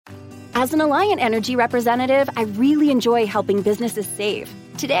As an Alliant Energy representative, I really enjoy helping businesses save.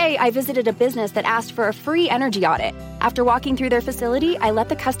 Today, I visited a business that asked for a free energy audit. After walking through their facility, I let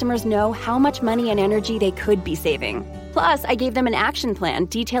the customers know how much money and energy they could be saving. Plus, I gave them an action plan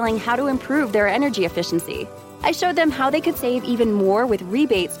detailing how to improve their energy efficiency. I showed them how they could save even more with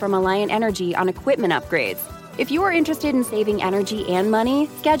rebates from Alliant Energy on equipment upgrades. If you are interested in saving energy and money,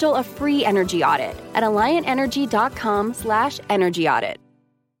 schedule a free energy audit at alliantenergy.com/energy audit.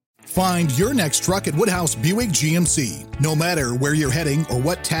 Find your next truck at Woodhouse Buick GMC. No matter where you're heading or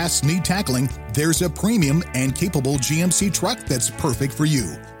what tasks need tackling, there's a premium and capable GMC truck that's perfect for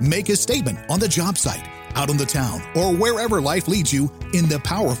you. Make a statement on the job site, out on the town, or wherever life leads you in the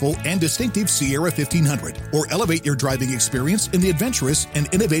powerful and distinctive Sierra 1500, or elevate your driving experience in the adventurous and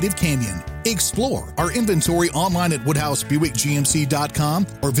innovative Canyon. Explore our inventory online at WoodhouseBuickGMC.com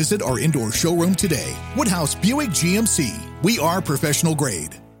or visit our indoor showroom today. Woodhouse Buick GMC. We are professional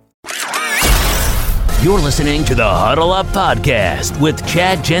grade. You're listening to the Huddle Up Podcast with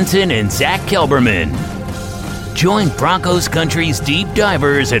Chad Jensen and Zach Kelberman. Join Broncos Country's deep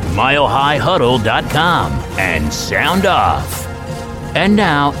divers at milehighhuddle.com and sound off. And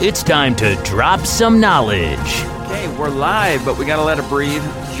now it's time to drop some knowledge. Okay, we're live, but we got to let it breathe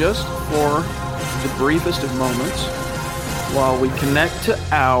just for the briefest of moments while we connect to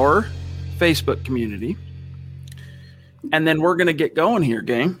our Facebook community. And then we're going to get going here,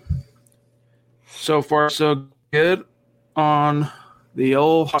 gang. So far, so good on the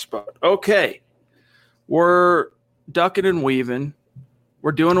old hotspot. Okay. We're ducking and weaving.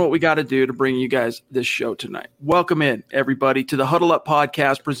 We're doing what we got to do to bring you guys this show tonight. Welcome in, everybody, to the Huddle Up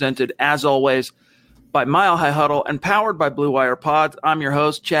Podcast, presented, as always, by Mile High Huddle and powered by Blue Wire Pods. I'm your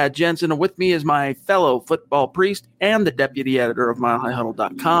host, Chad Jensen, and with me is my fellow football priest and the deputy editor of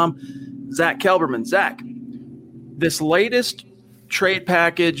milehighhuddle.com, Zach Kelberman. Zach, this latest trade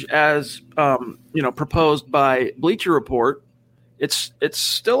package, as proposed by Bleacher Report, it's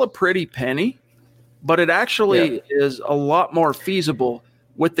still a pretty penny, but it actually is a lot more feasible,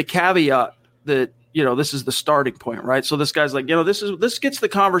 with the caveat that this is the starting point, right? So this guy's like, this gets the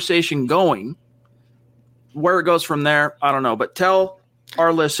conversation going. Where it goes from there, I don't know. But tell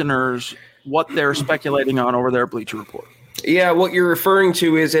our listeners what they're speculating on over there at Bleacher Report. Yeah, what you're referring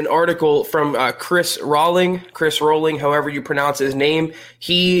to is an article from Chris Rolling, however you pronounce his name.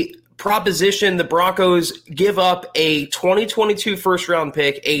 He propositioned the Broncos give up a 2022 first-round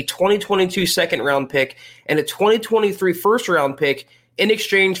pick, a 2022 second-round pick, and a 2023 first-round pick in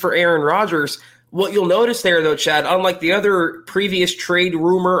exchange for Aaron Rodgers. What you'll notice there, though, Chad, unlike the other previous trade,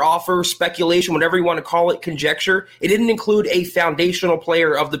 rumor, offer, speculation, whatever you want to call it, conjecture, it didn't include a foundational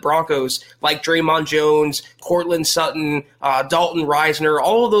player of the Broncos like Draymond Jones, Cortland Sutton, Dalton Reisner.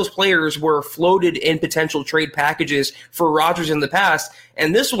 All of those players were floated in potential trade packages for Rodgers in the past,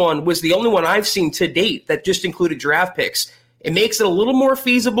 and this one was the only one I've seen to date that just included draft picks. It makes it a little more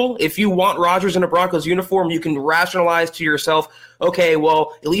feasible. If you want Rodgers in a Broncos uniform, you can rationalize to yourself, okay,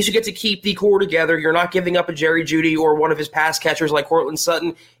 well, at least you get to keep the core together. You're not giving up a Jerry Jeudy or one of his pass catchers like Cortland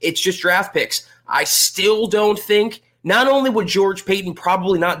Sutton. It's just draft picks. I still don't think, not only would George Paton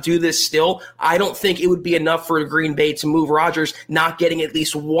probably not do this still, I don't think it would be enough for Green Bay to move Rodgers, not getting at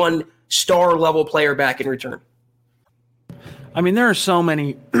least one star-level player back in return. I mean, there are so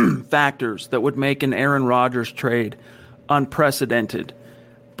many factors that would make an Aaron Rodgers trade unprecedented.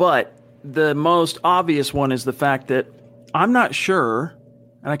 But the most obvious one is the fact that I'm not sure,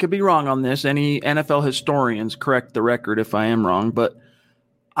 and I could be wrong on this, any NFL historians correct the record if I am wrong, but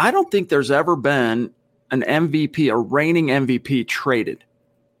I don't think there's ever been an MVP, a reigning MVP traded.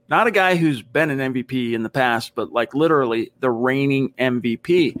 Not a guy who's been an MVP in the past, but like literally the reigning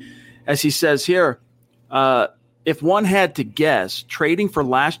MVP. As he says here, if one had to guess, trading for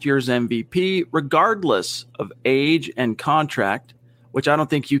last year's MVP, regardless of age and contract, which I don't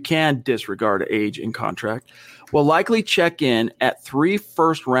think you can disregard age and contract, will likely check in at 3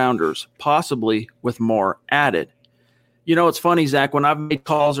 first-rounders, possibly with more added. It's funny, Zach, when I've made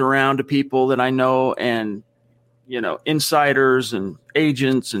calls around to people that I know and, insiders and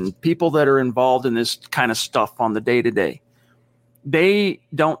agents and people that are involved in this kind of stuff on the day-to-day, they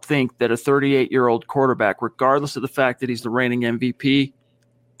don't think that a 38-year-old quarterback, regardless of the fact that he's the reigning MVP,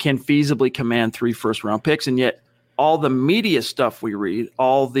 can feasibly command 3 first-round picks. And yet all the media stuff we read,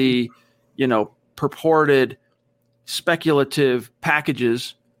 all the, purported speculative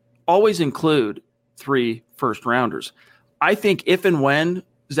packages always include 3 first-rounders. I think if and when,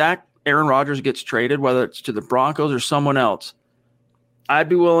 Zach, Aaron Rodgers gets traded, whether it's to the Broncos or someone else, I'd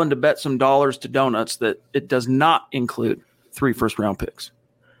be willing to bet some dollars to donuts that it does not include 3 first-round picks.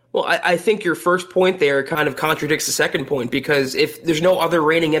 Well, I think your first point there kind of contradicts the second point, because if there's no other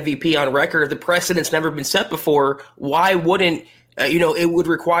reigning MVP on record, if the precedent's never been set before, why wouldn't, it would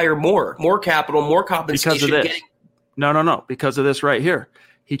require more capital, more compensation. Because of this. No. Because of this right here.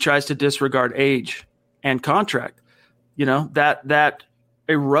 He tries to disregard age and contract. That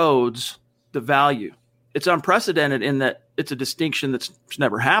erodes the value. It's unprecedented in that it's a distinction that's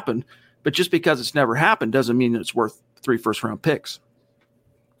never happened, but just because it's never happened doesn't mean that it's worth 3 first-round picks.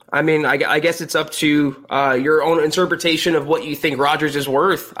 I mean, I guess it's up to your own interpretation of what you think Rodgers is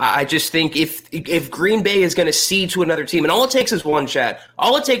worth. I just think if Green Bay is going to cede to another team, and all it takes is one, Chad.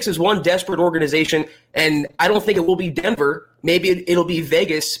 All it takes is one desperate organization, and I don't think it will be Denver. Maybe it'll be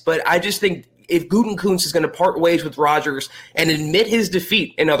Vegas, but I just think if Gutekunst is going to part ways with Rodgers and admit his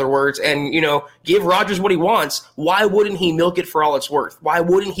defeat, in other words, and, give Rodgers what he wants, why wouldn't he milk it for all it's worth? Why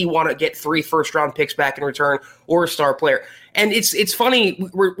wouldn't he want to get 3 first-round picks back in return or a star player? And it's funny,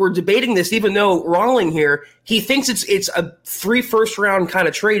 we're debating this, even though Rawling here, he thinks it's a 3 first-round kind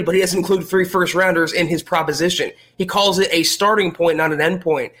of trade, but he doesn't include 3 first-rounders in his proposition. He calls it a starting point, not an end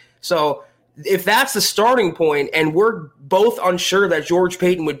point. So if that's the starting point and we're both unsure that George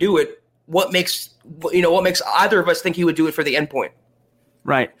Paton would do it, what makes either of us think he would do it for the end point?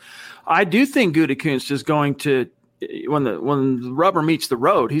 Right. I do think Gutekunst is going to, when the rubber meets the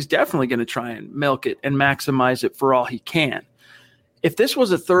road, he's definitely going to try and milk it and maximize it for all he can. If this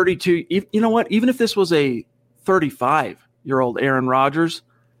was a 32, even if this was a 35-year-old Aaron Rodgers,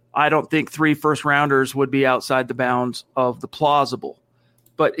 I don't think 3 first-rounders would be outside the bounds of the plausible.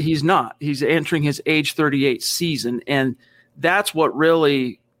 But he's not. He's entering his age 38 season, and that's what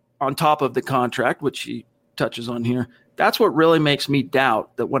really, on top of the contract, which he touches on here, that's what really makes me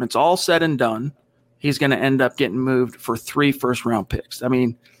doubt that when it's all said and done, he's going to end up getting moved for 3 first-round picks. I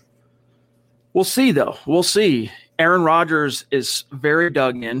mean, we'll see, though. We'll see. Aaron Rodgers is very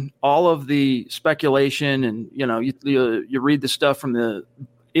dug in. All of the speculation and, you read the stuff from the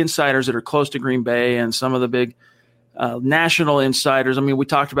insiders that are close to Green Bay and some of the big national insiders. I mean, we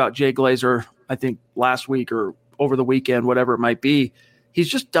talked about Jay Glazer, I think, last week or over the weekend, whatever it might be. He's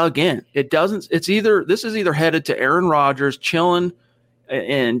just dug in. This is either headed to Aaron Rodgers chilling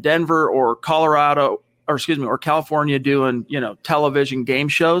in Denver or Colorado, or California doing, television game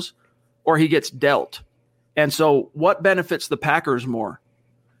shows, or he gets dealt. And so what benefits the Packers more?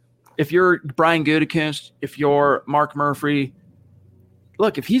 If you're Brian Gutekunst, if you're Mark Murphy,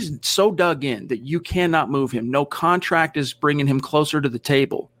 look, if he's so dug in that you cannot move him, no contract is bringing him closer to the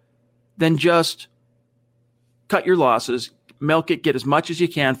table, then just cut your losses, milk it, get as much as you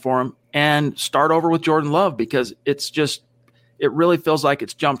can for him, and start over with Jordan Love, because it really feels like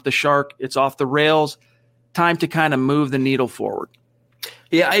it's jumped the shark. It's off the rails. Time to kind of move the needle forward.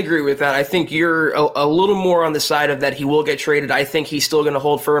 Yeah, I agree with that. I think you're a little more on the side of that he will get traded. I think he's still going to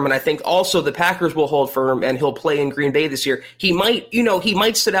hold firm, and I think also the Packers will hold firm, and he'll play in Green Bay this year. He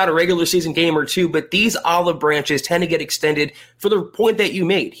might sit out a regular season game or two, but these olive branches tend to get extended for the point that you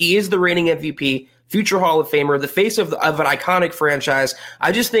made. He is the reigning MVP, future Hall of Famer, the face of an iconic franchise.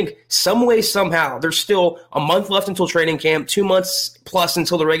 I just think some way, somehow, there's still a month left until training camp, 2 months plus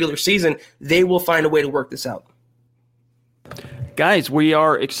until the regular season. They will find a way to work this out. Guys, we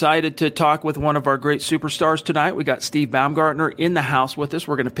are excited to talk with one of our great superstars tonight. We got Steve Baumgartner in the house with us.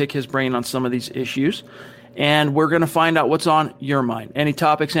 We're going to pick his brain on some of these issues, and we're going to find out what's on your mind. Any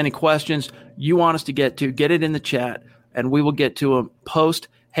topics, any questions you want us to get it in the chat, and we will get to them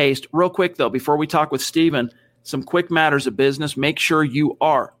post-haste. Real quick, though, before we talk with Steven, some quick matters of business. Make sure you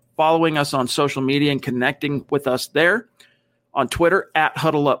are following us on social media and connecting with us there. On Twitter,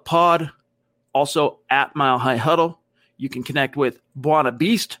 @HuddleUpPod, also @MileHighHuddle. You can connect with Buona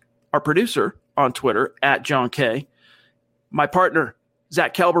Beast, our producer, on Twitter, @JohnK. My partner,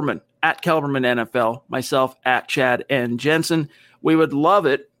 Zach Kelberman, @KelbermanNFL. Myself, @Chad N. Jensen. We would love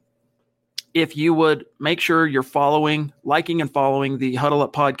it if you would make sure you're liking and following the Huddle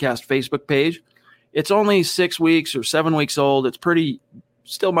Up Podcast Facebook page. It's only 6 weeks or 7 weeks old. It's pretty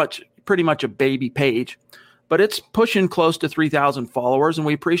much a baby page, but it's pushing close to 3,000 followers, and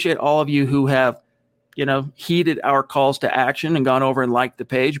we appreciate all of you who have heeded our calls to action and gone over and liked the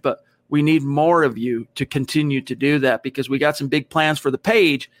page. But we need more of you to continue to do that, because we got some big plans for the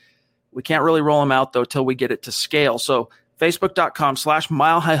page. We can't really roll them out, though, till we get it to scale. So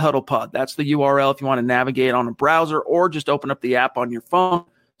Facebook.com/MileHighHuddlePod. That's the URL if you want to navigate on a browser, or just open up the app on your phone,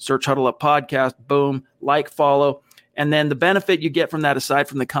 search Huddle Up Podcast, boom, like, follow. And then the benefit you get from that, aside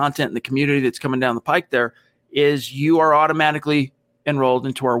from the content and the community that's coming down the pike there, is you are automatically enrolled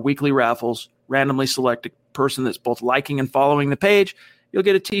into our weekly raffles. Randomly select a person that's both liking and following the page. You'll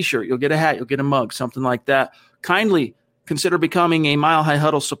get a t-shirt, you'll get a hat, you'll get a mug, something like that. Kindly consider becoming a Mile High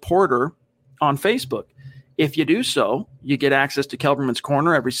Huddle supporter on Facebook. If you do so, you get access to Kelberman's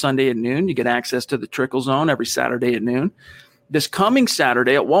Corner every Sunday at noon. You get access to the Trickle Zone every Saturday at noon. This coming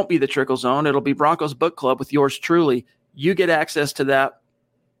Saturday, it won't be the Trickle Zone. It'll be Broncos Book Club with yours truly. You get access to that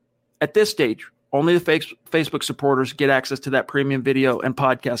at this stage. Only the Facebook supporters get access to that premium video and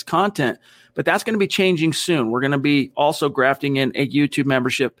podcast content. But that's going to be changing soon. We're going to be also grafting in a YouTube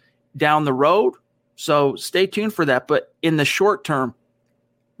membership down the road. So stay tuned for that. But in the short term,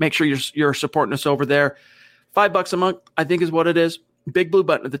 make sure you're supporting us over there. $5 a month, I think, is what it is. Big blue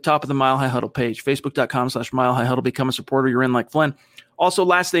button at the top of the Mile High Huddle page, facebook.com/Mile High Huddle. Become a supporter. You're in like Flynn. Also,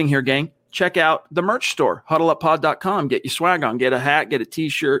 last thing here, gang, check out the merch store, huddleuppod.com. Get your swag on. Get a hat, get a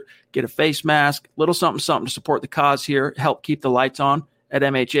T-shirt, get a face mask, little something to support the cause here, help keep the lights on at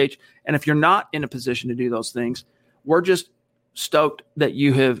MHH. And if you're not in a position to do those things, we're just stoked that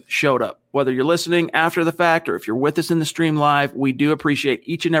you have showed up. Whether you're listening after the fact or if you're with us in the stream live, we do appreciate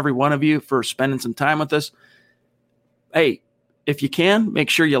each and every one of you for spending some time with us. Hey, if you can, make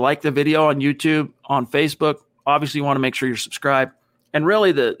sure you like the video on YouTube, on Facebook. Obviously, you want to make sure you're subscribed. And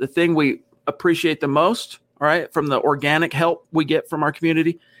really, the thing we appreciate the most, all right, from the organic help we get from our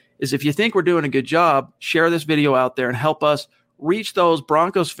community is if you think we're doing a good job, share this video out there and help us reach those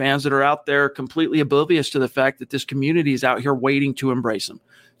Broncos fans that are out there completely oblivious to the fact that this community is out here waiting to embrace them.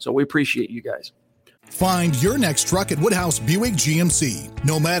 So we appreciate you guys. Find your next truck at Woodhouse Buick GMC.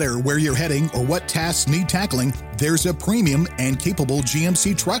 No matter where you're heading or what tasks need tackling, there's a premium and capable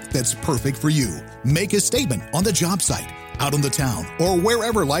GMC truck that's perfect for you. Make a statement on the job site, out on the town, or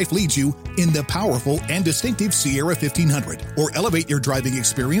wherever life leads you in the powerful and distinctive Sierra 1500, or elevate your driving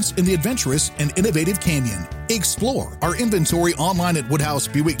experience in the adventurous and innovative Canyon. Explore our inventory online at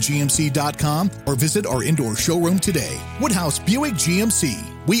WoodhouseBuickGMC.com or visit our indoor showroom today. Woodhouse Buick GMC.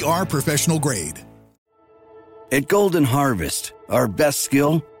 We are professional grade. At Golden Harvest, our best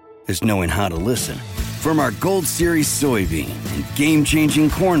skill is knowing how to listen. From our Gold Series soybean and game-changing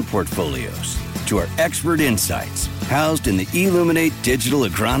corn portfolios to our expert insights housed in the Illuminate digital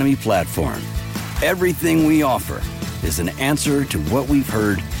agronomy platform, everything we offer is an answer to what we've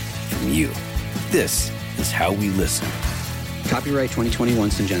heard from you. This is how we listen. Copyright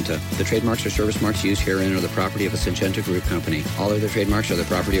 2021 Syngenta. The trademarks or service marks used herein are the property of a Syngenta Group company. All other trademarks are the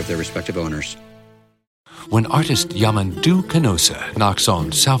property of their respective owners. When artist Yamandu Canosa knocks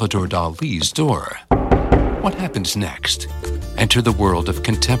on Salvador Dali's door, what happens next? Enter the world of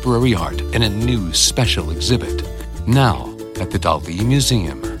contemporary art in a new special exhibit, now at the Dali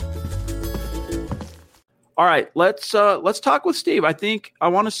Museum. All right, let's talk with Steve. I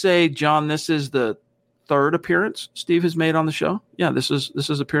want to say, John, this is the third appearance Steve has made on the show. Yeah, this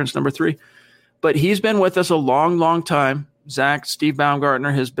is appearance number 3. But he's been with us a long, long time. Zach, Steve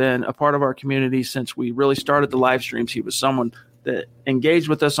Baumgartner has been a part of our community since we really started the live streams. He was someone that engaged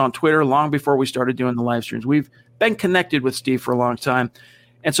with us on Twitter long before we started doing the live streams. We've been connected with Steve for a long time,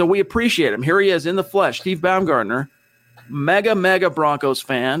 and so we appreciate him. Here he is in the flesh, Steve Baumgartner, mega Broncos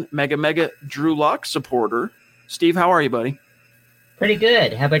fan, mega Drew Lock supporter. Steve, how are you, buddy? Pretty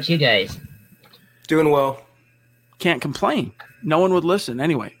good. How about you guys? Doing well. Can't complain. No one would listen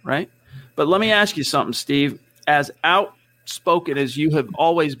anyway, right? But let me ask you something, Steve. As outspoken as you have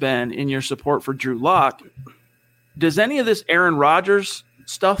always been in your support for Drew Lock, does any of this Aaron Rodgers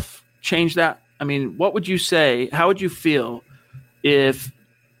stuff change that? I mean, what would you say? How would you feel if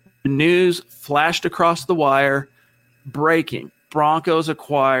the news flashed across the wire, breaking, Broncos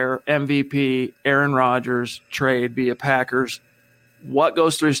acquire MVP Aaron Rodgers, trade via Packers? What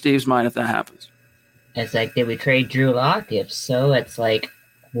goes through Steve's mind if that happens? It's like, did we trade Drew Lock? If so, it's like,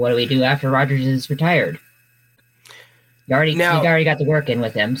 what do we do after Rodgers is retired? You already got the work in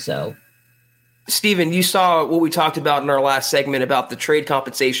with him, so. Steven, you saw what we talked about in our last segment about the trade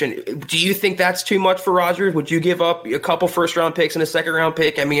compensation. Do you think that's too much for Rodgers? Would you give up a couple first-round picks and a second-round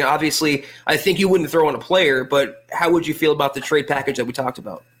pick? I mean, obviously, I think you wouldn't throw in a player, but how would you feel about the trade package that we talked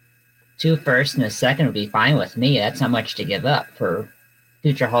about? 2 firsts and a second would be fine with me. That's not much to give up for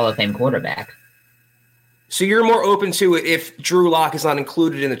future Hall of Fame quarterback. So you're more open to it if Drew Lock is not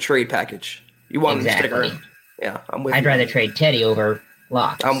included in the trade package? You want him to stick around? Yeah, I'm with you. I'd rather trade Teddy over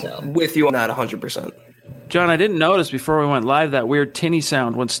Lock. I'm with you on that 100%. John, I didn't notice before we went live that weird tinny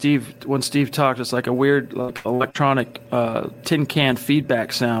sound when Steve talked. It's like a weird electronic tin can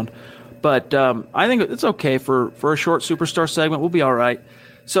feedback sound. But I think it's okay for a short superstar segment. We'll be all right.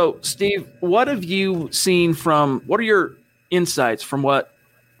 So, Steve, what have you seen what are your insights from what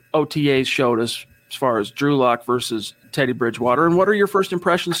OTAs showed us as far as Drew Lock versus Teddy Bridgewater? And what are your first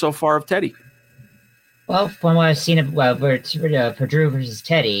impressions so far of Teddy? Well, from what I've seen for Drew versus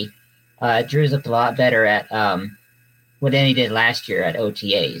Teddy, Drew's looked a lot better at what Danny did last year at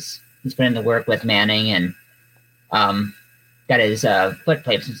OTAs. He's put in the work with Manning and got his foot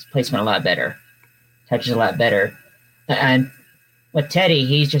placement a lot better, touches a lot better. And with Teddy,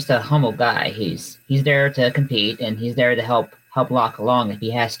 he's just a humble guy. He's there to compete, and he's there to help Locke along if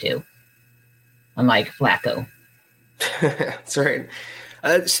he has to. Unlike Flacco. That's right.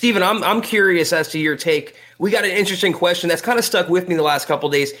 Steven, I'm curious as to your take. We got an interesting question that's kind of stuck with me the last couple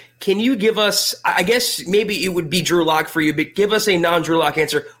of days. Can you give us, I guess maybe it would be Drew Lock for you, but give us a non-Drew Lock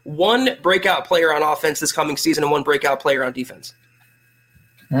answer. One breakout player on offense this coming season and one breakout player on defense.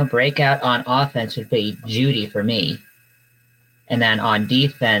 Well, breakout on offense would be Judy for me. And then on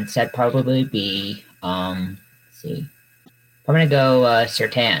defense, that'd probably be, let's see. I'm going to go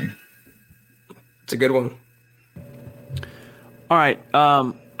Surtain. It's a good one. All right.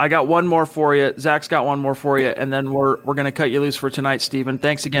 I got one more for you. Zach's got one more for you, and then we're going to cut you loose for tonight, Steven.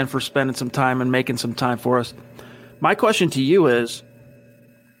 Thanks again for spending some time and making some time for us. My question to you is,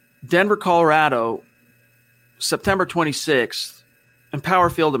 Denver, Colorado, September 26th, in Power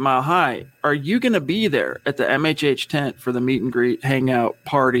Field at Mile High, are you going to be there at the MHH tent for the meet and greet, hangout,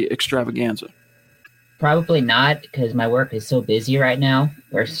 party extravaganza? Probably not, because my work is so busy right now.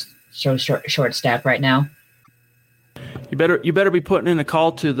 We're so short staffed right now. You better be putting in a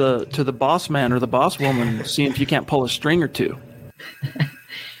call to the boss man or the boss woman, seeing if you can't pull a string or two.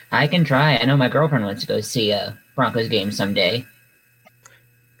 I can try. I know my girlfriend wants to go see a Broncos game someday.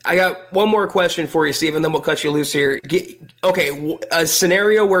 I got one more question for you, Steven, then we'll cut you loose here. Okay, a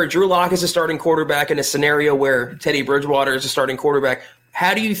scenario where Drew Lock is a starting quarterback and a scenario where Teddy Bridgewater is a starting quarterback.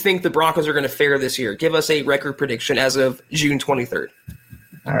 How do you think the Broncos are going to fare this year? Give us a record prediction as of June 23rd.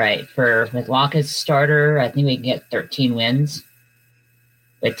 All right, with Lock as starter, I think we can get 13 wins.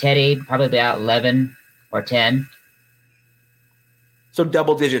 With Teddy, probably about 11 or 10. So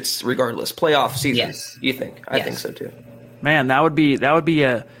double digits regardless. Playoff season, yes. You think? I think so too. Man,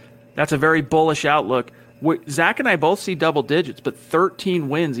 that's a very bullish outlook. Zach and I both see double digits, but 13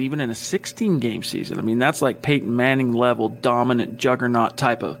 wins even in a 16-game season. I mean, that's like Peyton Manning level dominant juggernaut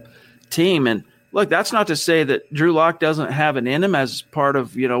type of team. And look, that's not to say that Drew Lock doesn't have an in him as part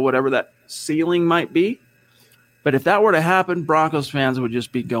of, whatever that ceiling might be. But if that were to happen, Broncos fans would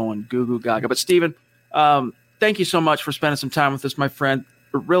just be going goo goo gaga. But Steven, thank you so much for spending some time with us, my friend.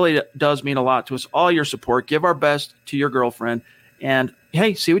 It really does mean a lot to us. All your support. Give our best to your girlfriend. And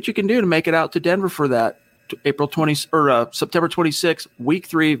hey, see what you can do to make it out to Denver for that September 26th, week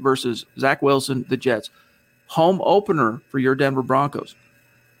 3 versus Zach Wilson, the Jets. Home opener for your Denver Broncos.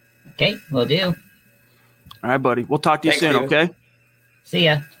 Okay, will do. All right, buddy. We'll talk to you soon, okay? See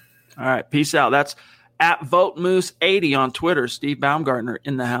ya. All right, peace out. That's at VoteMoose80 on Twitter. Steve Baumgartner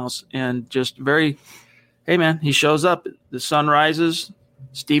in the house. And just hey, man, he shows up. The sun rises.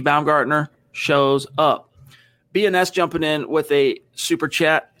 Steve Baumgartner shows up. BNS jumping in with a super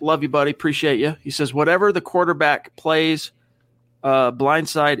chat. Love you, buddy. Appreciate you. He says, whatever the quarterback plays,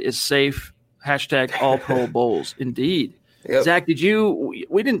 blindside is safe. Hashtag all pro bowls. Indeed. Yep. Zach,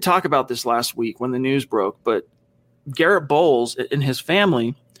 we didn't talk about this last week when the news broke, but Garrett Bowles and his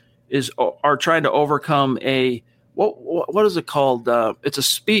family are trying to overcome what is it called? It's a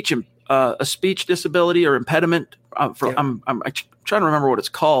speech disability or impediment. I'm trying to remember what it's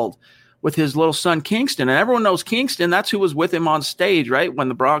called, with his little son Kingston, and everyone knows Kingston. That's who was with him on stage, right,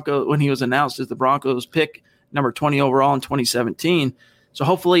 when he was announced as the Broncos pick number 20 overall in 2017. So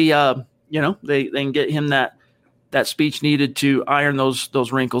hopefully, they can get him that speech needed to iron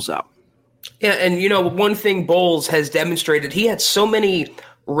those wrinkles out. Yeah, and one thing Bowles has demonstrated, he had so many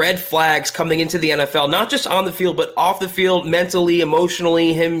red flags coming into the NFL, not just on the field, but off the field, mentally,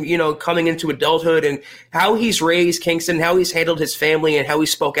 emotionally, him, coming into adulthood, and how he's raised Kingston, how he's handled his family, and how he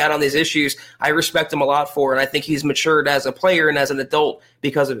spoke out on these issues. I respect him a lot for, and I think he's matured as a player and as an adult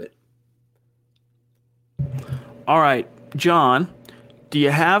because of it. All right, John, do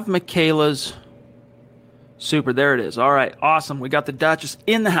you have Michaela's super? There it is. All right, awesome. We got the Duchess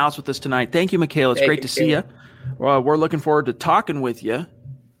in the house with us tonight. Thank you, Michaela. It's great to see you. We're looking forward to talking with you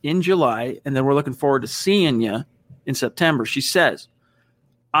in July, and then we're looking forward to seeing you in September. She says,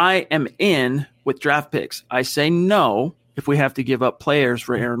 I am in with draft picks. I say no if we have to give up players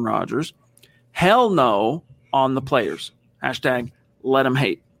for Aaron Rodgers. Hell no on the players. Hashtag let them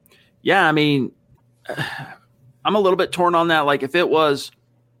hate. Yeah, I mean, I'm a little bit torn on that. Like if it was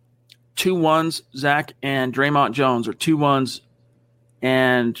 2-1s, Zach and Draymond Jones, or 2-1s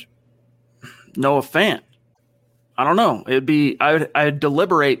and Noah Fant, I don't know. I'd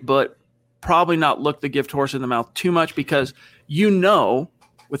deliberate, but probably not look the gift horse in the mouth too much, because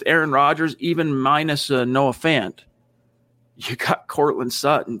with Aaron Rodgers, even minus Noah Fant, You got Cortland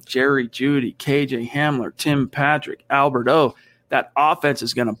Sutton, Jerry Jeudy, KJ Hamler, Tim Patrick, Albert O. That offense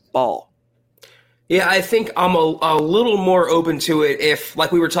is going to ball. Yeah, I think I'm a little more open to it if,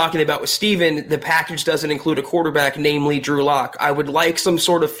 like we were talking about with Steven, the package doesn't include a quarterback, namely Drew Lock. I would like some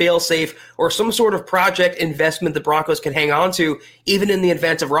sort of fail-safe or some sort of project investment the Broncos can hang on to, even in the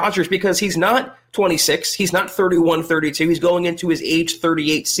event of Rodgers, because he's not 26, he's not 31, 32, he's going into his age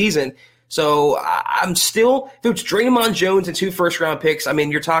 38 season. So I'm still, if it's Draymond Jones and 2 first-round picks, I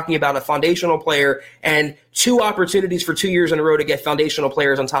mean, you're talking about a foundational player and 2 opportunities for 2 years in a row to get foundational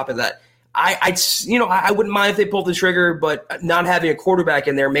players on top of that. I wouldn't mind if they pulled the trigger, but not having a quarterback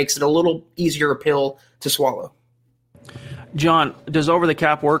in there makes it a little easier a pill to swallow. John, does over the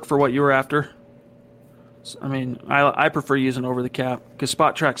cap work for what you were after? I mean, I prefer using over the cap because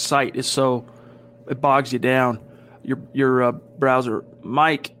Spot Track's site is so it bogs you down. Your browser.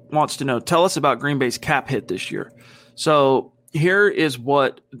 Mike wants to know, tell us about Green Bay's cap hit this year. So here is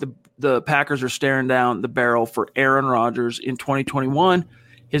what the Packers are staring down the barrel for Aaron Rodgers in 2021.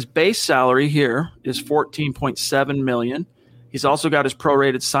 His base salary here is $14.7 million. He's also got his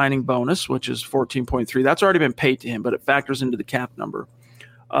prorated signing bonus, which is $14.3. That's already been paid to him, but it factors into the cap number.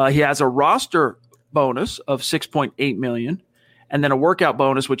 He has a roster bonus of $6.8 million, and then a workout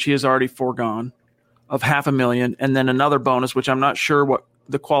bonus, which he has already foregone, of $500,000, and then another bonus, which I'm not sure what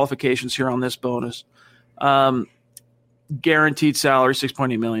the qualifications here on this bonus. Guaranteed salary,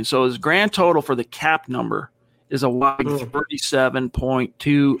 $6.8 million. So his grand total for the cap number is a whopping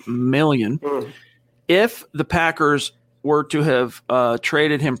 $37.2 million. If the Packers were to have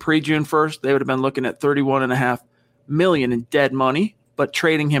traded him pre-June 1st, they would have been looking at $31.5 million in dead money. But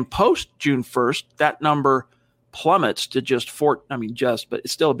trading him post-June 1st, that number plummets to but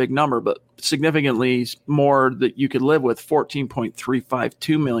it's still a big number, but significantly more that you could live with,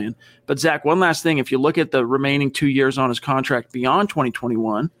 $14.352 million. But Zach, one last thing, if you look at the remaining 2 years on his contract beyond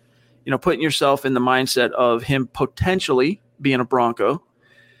 2021, putting yourself in the mindset of him potentially being a Bronco,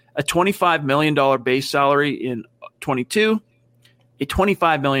 a $25 million base salary in 22, a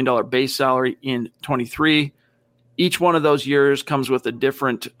 $25 million base salary in 23. Each one of those years comes with a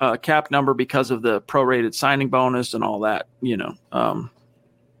different cap number because of the prorated signing bonus and all that,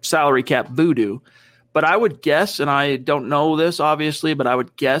 salary cap voodoo. But I would guess, and I don't know this obviously, but I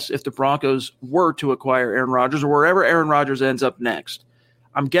would guess if the Broncos were to acquire Aaron Rodgers or wherever Aaron Rodgers ends up next,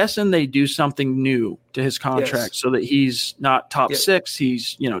 I'm guessing they do something new to his contract so that he's not top 6,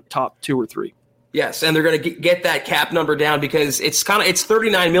 he's, top 2 or 3. Yes, and they're going to get that cap number down because it's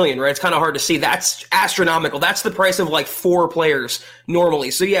 $39 million, right? It's kind of hard to see. That's astronomical. That's the price of like 4 players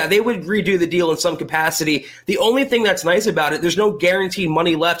normally. So yeah, they would redo the deal in some capacity. The only thing that's nice about it, there's no guaranteed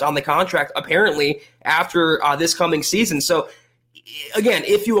money left on the contract apparently after this coming season. So again,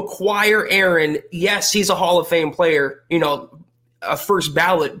 if you acquire Aaron, yes, he's a Hall of Fame player, a first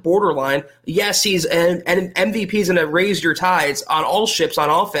ballot borderline. Yes, he's an MVP's going to raise your tides on all ships on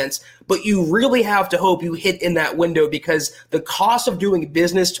offense, but you really have to hope you hit in that window because the cost of doing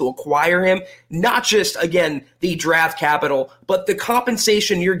business to acquire him, not just, again, the draft capital, but the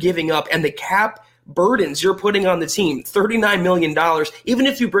compensation you're giving up and the cap burdens you're putting on the team, $39 million. Even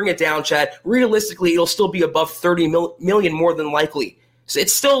if you bring it down, Chad, realistically, it'll still be above $30 million more than likely. So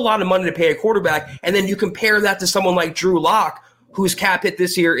it's still a lot of money to pay a quarterback. And then you compare that to someone like Drew Lock, whose cap hit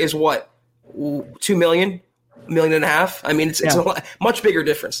this year is what, $2 million, $1.5 million? I mean, it's a much bigger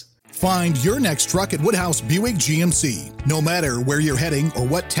difference. Find your next truck at Woodhouse Buick GMC. No matter where you're heading or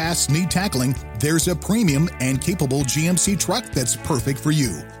what tasks need tackling, there's a premium and capable GMC truck that's perfect for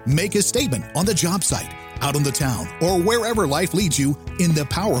you. Make a statement on the job site, out on the town, or wherever life leads you in the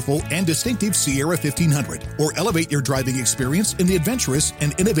powerful and distinctive Sierra 1500, or elevate your driving experience in the adventurous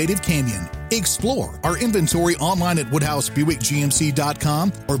and innovative Canyon. Explore our inventory online at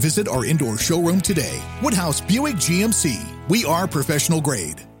WoodhouseBuickGMC.com or visit our indoor showroom today. Woodhouse Buick GMC. We are professional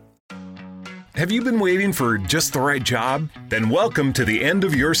grade. Have you been waiting for just the right job? Then welcome to the end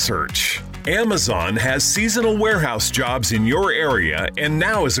of your search. Amazon has seasonal warehouse jobs in your area, and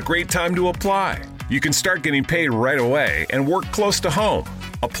now is a great time to apply. You can start getting paid right away and work close to home.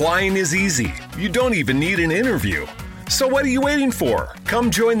 Applying is easy. You don't even need an interview. So what are you waiting for? Come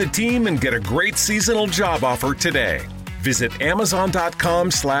join the team and get a great seasonal job offer today. Visit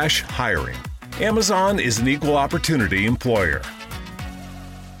Amazon.com/hiring. Amazon is an equal opportunity employer.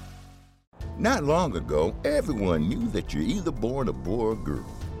 Not long ago, everyone knew that you're either born a boy or girl.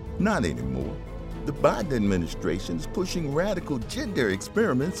 Not anymore. The Biden administration is pushing radical gender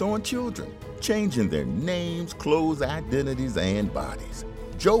experiments on children, changing their names, clothes, identities, and bodies.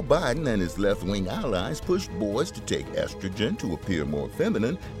 Joe Biden and his left-wing allies push boys to take estrogen to appear more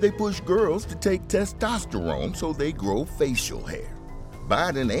feminine. They push girls to take testosterone so they grow facial hair.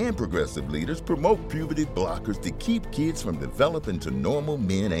 Biden and progressive leaders promote puberty blockers to keep kids from developing to normal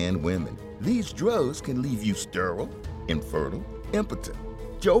men and women. These drugs can leave you sterile, infertile, impotent.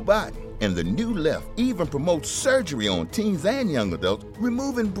 Joe Biden and the new left even promote surgery on teens and young adults,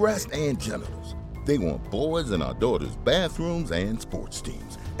 removing breast and genitals. They want boys in our daughters' bathrooms and sports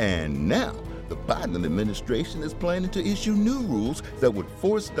teams. And now, the Biden administration is planning to issue new rules that would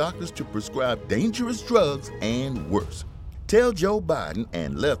force doctors to prescribe dangerous drugs and worse. Tell Joe Biden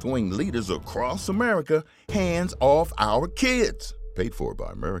and left-wing leaders across America, hands off our kids. Paid for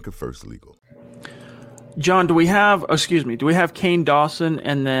by America First Legal. John, do we have Kane Dawson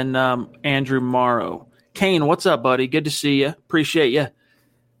and then Andrew Morrow? Kane, what's up, buddy? Good to see you. Appreciate you.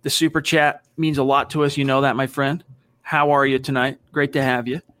 The super chat means a lot to us. You know that, my friend. How are you tonight? Great to have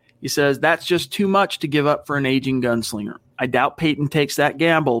you. He says, that's just too much to give up for an aging gunslinger. I doubt Peyton takes that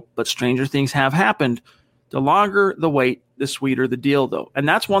gamble, but stranger things have happened. The longer the wait, the sweeter the deal, though. And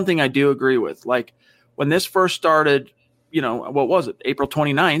that's one thing I do agree with. Like, when this first started, what was it? April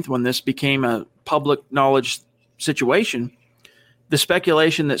 29th, when this became a public knowledge situation, the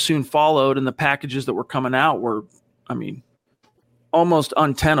speculation that soon followed and the packages that were coming out were, almost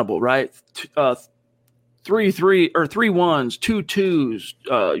untenable, right? 3 ones, 2 twos,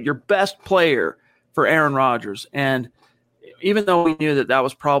 your best player for Aaron Rodgers. And even though we knew that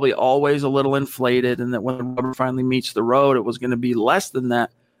was probably always a little inflated and that when the rubber finally meets the road, it was going to be less than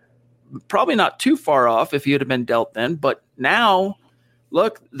that, probably not too far off if he had been dealt then. But now,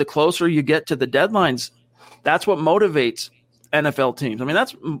 look, the closer you get to the deadlines, that's what motivates NFL teams.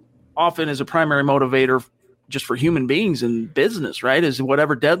 That's often is a primary motivator just for human beings in business, right? Is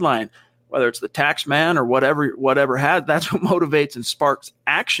whatever deadline, whether it's the tax man or whatever that's what motivates and sparks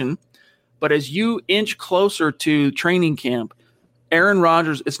action. But as you inch closer to training camp, Aaron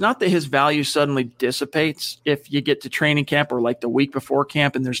Rodgers, it's not that his value suddenly dissipates if you get to training camp or like the week before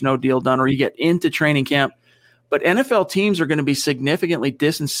camp and there's no deal done, or you get into training camp. But NFL teams are going to be significantly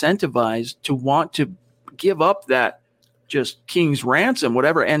disincentivized to want to give up that just king's ransom,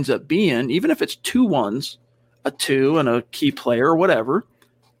 whatever it ends up being, even if it's 2 ones, a 2 and a key player or whatever,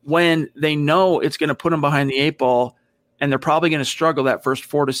 when they know it's going to put them behind the 8 ball. And they're probably going to struggle that first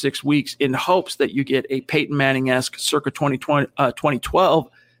 4 to 6 weeks in hopes that you get a Peyton Manning-esque circa 2012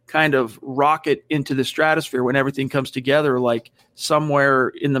 kind of rocket into the stratosphere when everything comes together, like somewhere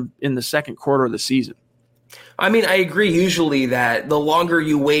in the second quarter of the season. I agree usually that the longer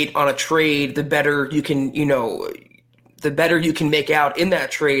you wait on a trade, the better you can, the better you can make out in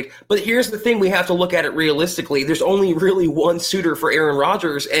that trade. But here's the thing, we have to look at it realistically. There's only really one suitor for Aaron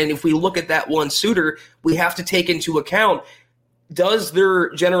Rodgers, and if we look at that one suitor, we have to take into account, does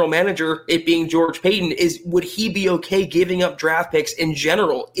their general manager, it being George Paton, would he be okay giving up draft picks in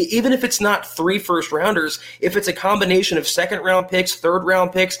general? Even if it's not 3 first-rounders, if it's a combination of second-round picks,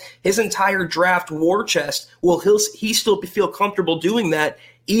 third-round picks, his entire draft war chest, will he still feel comfortable doing that,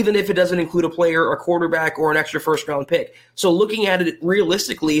 even if it doesn't include a player, a quarterback, or an extra first-round pick? So looking at it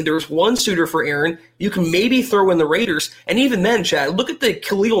realistically, there's one suitor for Aaron. You can maybe throw in the Raiders. And even then, Chad, look at the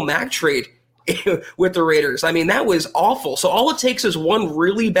Khalil Mack trade with the Raiders. That was awful. So all it takes is one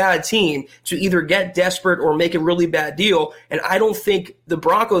really bad team to either get desperate or make a really bad deal. And I don't think the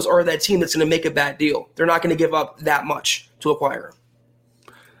Broncos are that team that's going to make a bad deal. They're not going to give up that much to acquire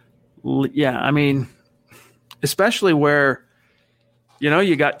him. Yeah, especially where –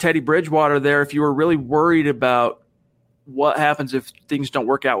 you got Teddy Bridgewater there if you were really worried about what happens if things don't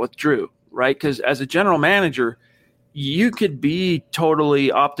work out with Drew, right? Because as a general manager, you could be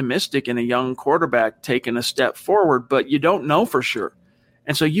totally optimistic in a young quarterback taking a step forward, but you don't know for sure.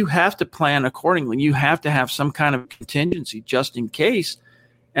 And so you have to plan accordingly. You have to have some kind of contingency just in case.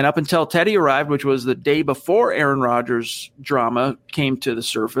 And up until Teddy arrived, which was the day before Aaron Rodgers' drama came to the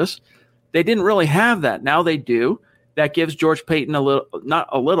surface, they didn't really have that. Now they do. That gives George Paton a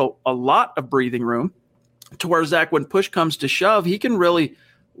lot of breathing room to where, Zach, when push comes to shove, he can really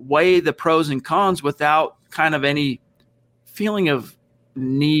weigh the pros and cons without kind of any feeling of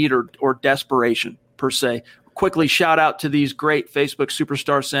need or desperation per se. Quickly shout out to these great Facebook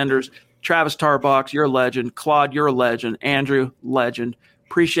superstar senders. Travis Tarbox, you're a legend. Claude, you're a legend. Andrew, legend.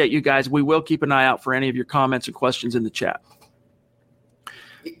 Appreciate you guys. We will keep an eye out for any of your comments and questions in the chat.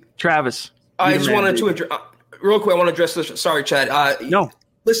 Travis. I just wanted to address real quick. I want to address this. Sorry, Chad. No.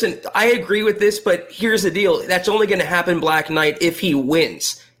 Listen, I agree with this, but here's the deal. That's only going to happen Black Knight if he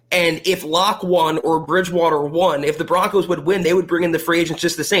wins. And if Locke won or Bridgewater won, if the Broncos would win, they would bring in the free agents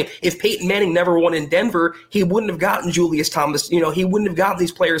just the same. If Peyton Manning never won in Denver, he wouldn't have gotten Julius Thomas. He wouldn't have gotten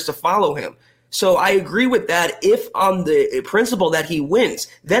these players to follow him. So I agree with that. If on the principle that he wins,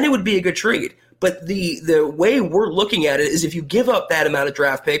 then it would be a good trade. But the way we're looking at it is if you give up that amount of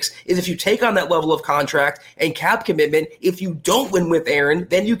draft picks, is if you take on that level of contract and cap commitment, if you don't win with Aaron,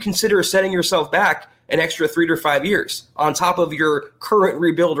 then you consider setting yourself back an extra 3 to 5 years on top of your current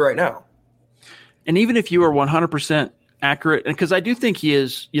rebuild right now. And even if you are 100% accurate, and because I do think he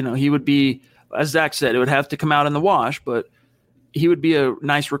is, he would be, as Zach said, it would have to come out in the wash, but he would be a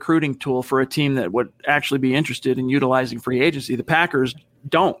nice recruiting tool for a team that would actually be interested in utilizing free agency. The Packers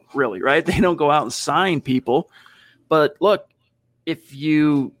don't really, right? They don't go out and sign people. But look,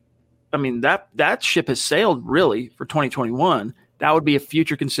 that ship has sailed really for 2021. That would be a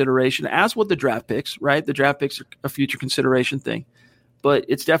future consideration, as would the draft picks, right? The draft picks are a future consideration thing. But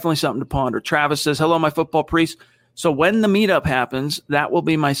it's definitely something to ponder. Travis says, hello, my football priest. So when the meetup happens, that will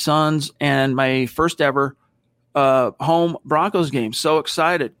be my son's and my first ever home Broncos game. So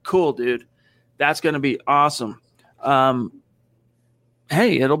excited. Cool, dude. That's going to be awesome.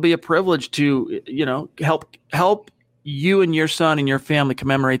 Hey, it'll be a privilege to, help you and your son and your family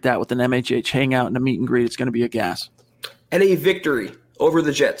commemorate that with an MHH hangout and a meet and greet. It's going to be a gas. And a victory over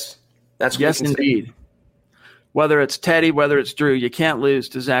the Jets. That's what yes, indeed. Whether it's Teddy, whether it's Drew, you can't lose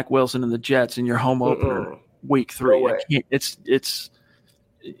to Zach Wilson and the Jets in your home opener week 3. No way. It's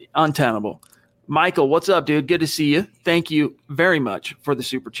untenable. Michael, what's up, dude? Good to see you. Thank you very much for the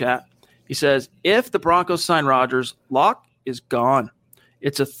super chat. He says, if the Broncos sign Rodgers, Locke is gone.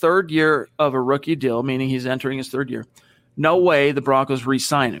 It's a third year of a rookie deal, meaning he's entering his third year. No way the Broncos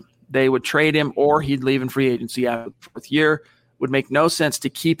re-sign him. They would trade him or he'd leave in free agency after the 4th year. Would make no sense to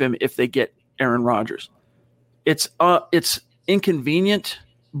keep him if they get Aaron Rodgers. It's inconvenient,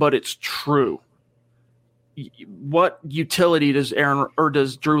 but it's true. What utility does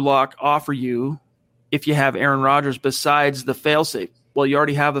does Drew Lock offer you if you have Aaron Rodgers besides the failsafe? Well, you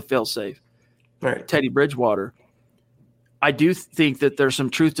already have a failsafe, right? Teddy Bridgewater. I do think that there's some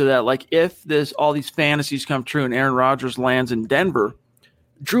truth to that. Like if all these fantasies come true and Aaron Rodgers lands in Denver,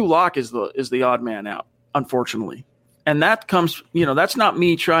 Drew Lock is the odd man out, unfortunately. And that comes, that's not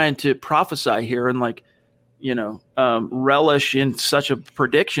me trying to prophesy here and relish in such a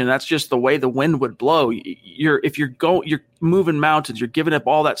prediction. That's just the way the wind would blow. You're moving mountains. You're giving up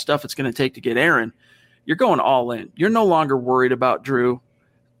all that stuff it's going to take to get Aaron. You're going all in. You're no longer worried about Drew.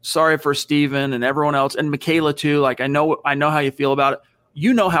 Sorry for Steven and everyone else and Michaela too. Like I know how you feel about it.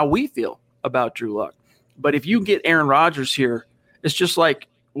 You know how we feel about Drew Lock. But if you get Aaron Rodgers here, it's just like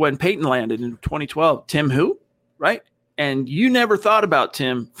when Peyton landed in 2012. Tim who? Right? And you never thought about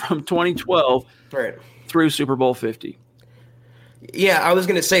Tim from 2012 right through Super Bowl 50. Yeah, I was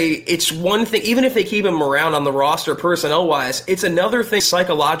going to say it's one thing, even if they keep him around on the roster personnel-wise, it's another thing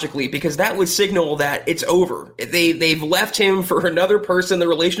psychologically because that would signal that it's over. They've left him for another person. The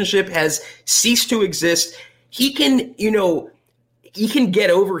relationship has ceased to exist. He can, he can get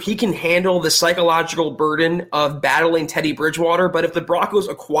over, he can handle the psychological burden of battling Teddy Bridgewater, but if the Broncos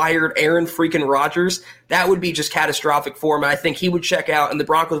acquired Aaron freaking Rodgers, that would be just catastrophic for him. And I think he would check out and the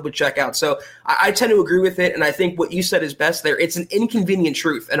Broncos would check out. So I tend to agree with it, and I think what you said is best there. It's an inconvenient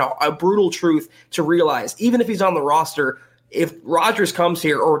truth and a brutal truth to realize. Even if he's on the roster, if Rodgers comes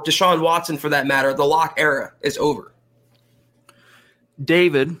here, or Deshaun Watson for that matter, the Lock era is over.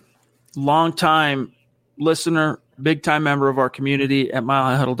 David, longtime listener, big-time member of our community at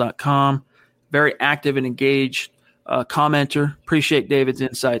milehighhuddle.com, very active and engaged commenter. Appreciate David's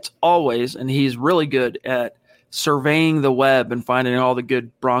insights always, and he's really good at surveying the web and finding all the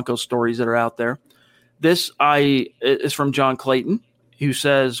good Broncos stories that are out there. This is from John Clayton, who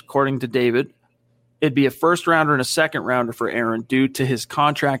says, according to David, it'd be a first-rounder and a second-rounder for Aaron due to his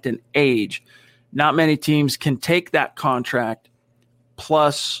contract and age. Not many teams can take that contract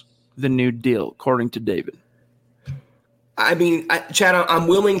plus the new deal, according to David. I mean, Chad, I'm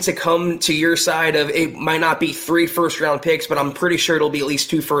willing to come to your side of it might not be 3 first-round picks, but I'm pretty sure it'll be at least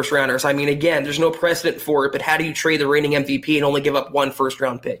 2 first-rounders. I mean, again, there's no precedent for it, but how do you trade the reigning MVP and only give up 1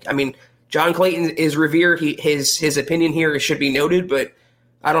 first-round pick? I mean, John Clayton is revered. His opinion here should be noted, but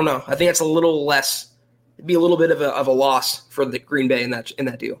I don't know. I think it's a little less. It'd be a little bit of a loss for the Green Bay in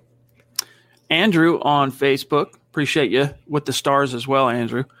that deal. Andrew on Facebook, appreciate you with the stars as well,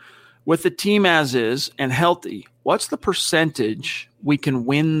 Andrew. With the team as is and healthy, what's the percentage we can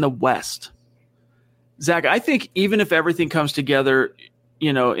win the West? Zach, I think even if everything comes together,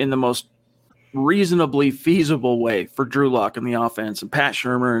 in the most reasonably feasible way for Drew Lock and the offense and Pat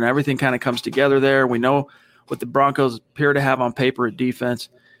Shurmur and everything kind of comes together there. We know what the Broncos appear to have on paper at defense.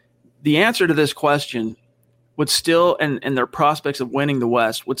 the answer to this question would still, and their prospects of winning the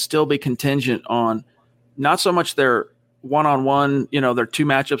West would still be contingent on not so much their one-on-one, their two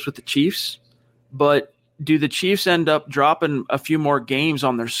matchups with the Chiefs, but do the Chiefs end up dropping a few more games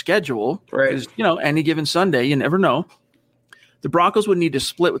on their schedule? Right. Because, any given Sunday, you never know. The Broncos would need to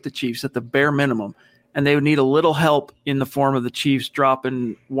split with the Chiefs at the bare minimum, and they would need a little help in the form of the Chiefs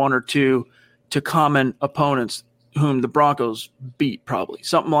dropping one or two to common opponents whom the Broncos beat, probably.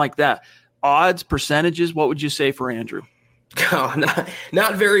 Something like that. Odds, percentages, what would you say for Andrew? Oh,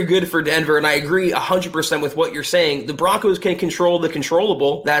 not very good for Denver, and I agree 100% with what you're saying. The Broncos can control the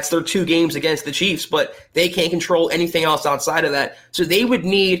controllable. That's their 2 games against the Chiefs, but they can't control anything else outside of that. So they would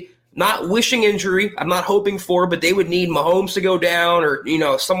need, not wishing injury, I'm not hoping for, but they would need Mahomes to go down or,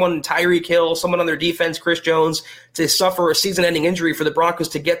 someone, Tyreek Hill, someone on their defense, Chris Jones, to suffer a season-ending injury for the Broncos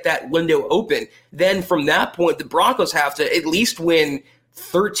to get that window open. Then from that point, the Broncos have to at least win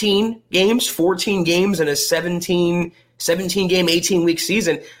 13 games, 14 games in a 17-game, 18-week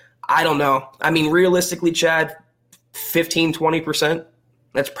season. I don't know. I mean, realistically, Chad, 15, 20%.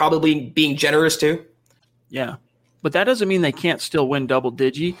 That's probably being generous too. Yeah. But that doesn't mean they can't still win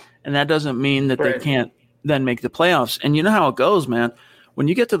double-digit, and that doesn't mean that they can't then make the playoffs. And you know how it goes, man. When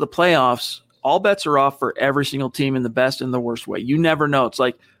you get to the playoffs, all bets are off for every single team in the best and the worst way. You never know. It's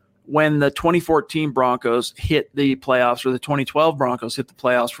like when the 2014 Broncos hit the playoffs or the 2012 Broncos hit the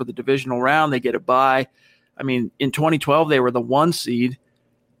playoffs for the divisional round, they get a bye. I mean, in 2012, they were the 1 seed.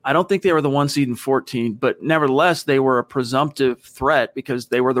 I don't think they were the 1 seed in 14, but nevertheless, they were a presumptive threat because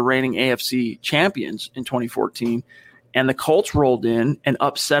they were the reigning AFC champions in 2014. And the Colts rolled in and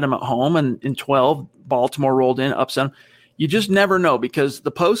upset them at home. And in 12, Baltimore rolled in, upset them. You just never know because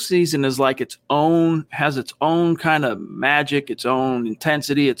the postseason is like has its own kind of magic, its own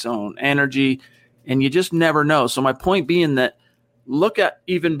intensity, its own energy, and you just never know. So my point being that look at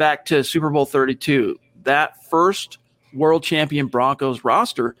even back to Super Bowl 32, that first world champion Broncos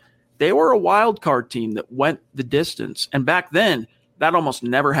roster, they were a wild card team that went the distance. And back then, that almost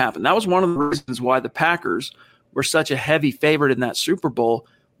never happened. That was one of the reasons why the Packers were such a heavy favorite in that Super Bowl.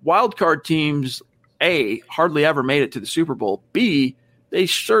 Wild card teams, A, hardly ever made it to the Super Bowl. B, they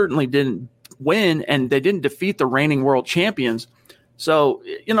certainly didn't win, and they didn't defeat the reigning world champions. So,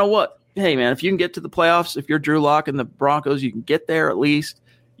 you know what? Hey, man, if you can get to the playoffs, if you're Drew Lock and the Broncos, you can get there at least.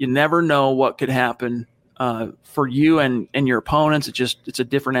 You never know what could happen for you and your opponents. It's a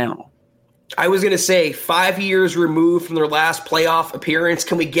different animal. I was going to say 5 years removed from their last playoff appearance.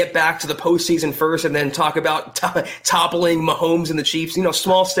 Can we get back to the postseason first and then talk about toppling Mahomes and the Chiefs?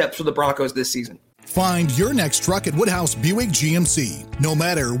 Small steps for the Broncos this season. Find your next truck at Woodhouse Buick GMC. No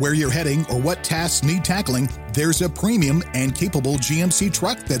matter where you're heading or what tasks need tackling, there's a premium and capable GMC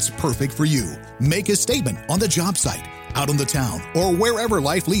truck that's perfect for you. Make a statement on the job site, out on the town, or wherever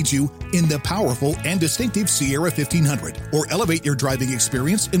life leads you in the powerful and distinctive Sierra 1500, or elevate your driving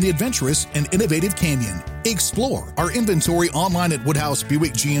experience in the adventurous and innovative Canyon. Explore our inventory online at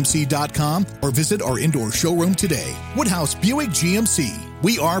WoodhouseBuickGMC.com or visit our indoor showroom today. Woodhouse Buick GMC.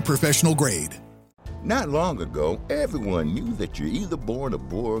 We are professional grade. Not long ago, everyone knew that you're either born a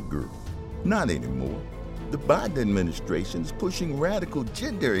boy or a girl. Not anymore. The Biden administration is pushing radical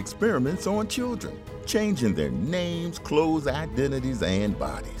gender experiments on children, changing their names, clothes, identities, and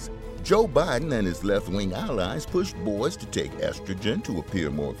bodies. Joe Biden and his left-wing allies push boys to take estrogen to appear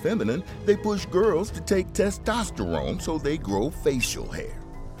more feminine. They push girls to take testosterone so they grow facial hair.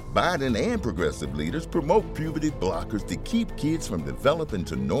 Biden and progressive leaders promote puberty blockers to keep kids from developing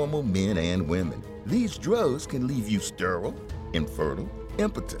to normal men and women. These drugs can leave you sterile, infertile,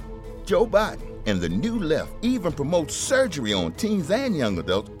 impotent. Joe Biden and the New Left even promote surgery on teens and young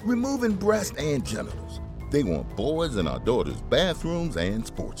adults, removing breasts and genitals. They want boys in our daughters' bathrooms and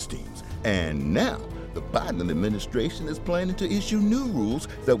sports teams. And now, the Biden administration is planning to issue new rules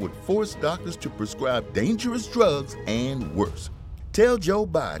that would force doctors to prescribe dangerous drugs and worse. Tell Joe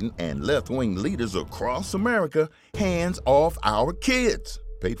Biden and left-wing leaders across America, hands off our kids.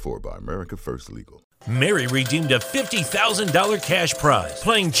 Paid for by America First Legal. Mary redeemed a $50,000 cash prize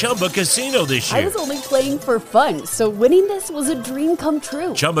playing Chumba Casino this year. I was only playing for fun, so winning this was a dream come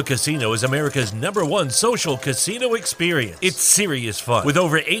true. Chumba Casino is America's #1 social casino experience. It's serious fun. With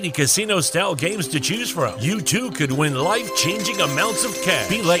over 80 casino-style games to choose from, you too could win life-changing amounts of cash.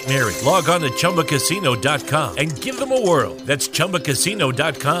 Be like Mary. Log on to ChumbaCasino.com and give them a whirl. That's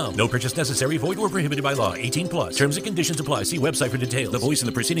ChumbaCasino.com. No purchase necessary. Void or prohibited by law. 18+. Terms and conditions apply. See website for details. The voice in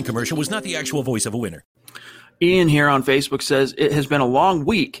the preceding commercial was not the actual voice of a winner. Ian here on Facebook says, it has been a long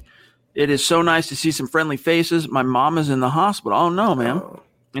week. It is so nice to see some friendly faces. My mom is in the hospital. Oh, no, man.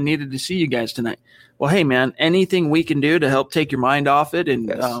 I needed to see you guys tonight. Well, hey, man, anything we can do to help take your mind off it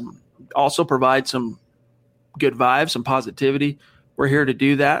and, also provide some good vibes, some positivity. We're here to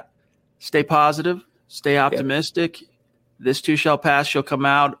do that. Stay positive, stay optimistic. Yep. This too shall pass. She'll come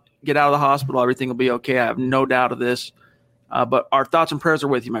out, get out of the hospital. Everything will be okay. I have no doubt of this. But our thoughts and prayers are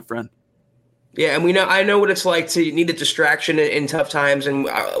with you, my friend. Yeah, and I know what it's like to need a distraction in tough times, and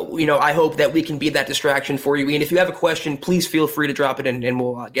I hope that we can be that distraction for you. Ian, if you have a question, please feel free to drop it in, and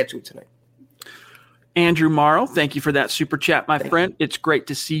we'll get to it tonight. Andrew Morrow, thank you for that super chat, my friend. It's great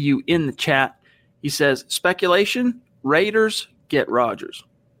to see you in the chat. He says, speculation, Raiders get Rodgers.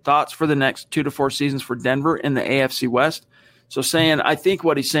 Thoughts for the next 2 to 4 seasons for Denver in the AFC West? So I think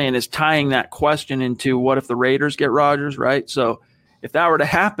what he's saying is tying that question into what if the Raiders get Rodgers, right? So if that were to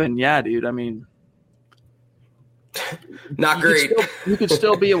happen, yeah, dude, I mean, not great. You could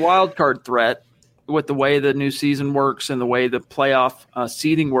still be a wild card threat with the way the new season works and the way the playoff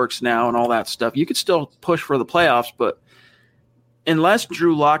seeding works now and all that stuff. You could still push for the playoffs, but unless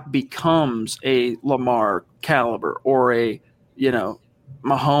Drew Lock becomes a Lamar caliber or a,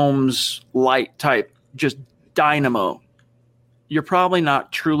 Mahomes light type, just dynamo, you're probably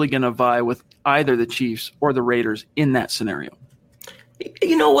not truly going to vie with either the Chiefs or the Raiders in that scenario.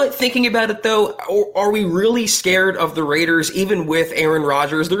 You know what? Thinking about it, though, are we really scared of the Raiders, even with Aaron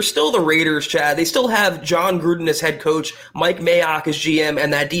Rodgers? They're still the Raiders, Chad. They still have John Gruden as head coach, Mike Mayock as GM,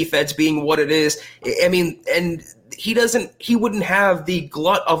 and that defense being what it is. I mean, and he wouldn't have the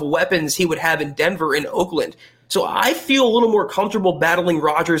glut of weapons he would have in Denver and Oakland. So I feel a little more comfortable battling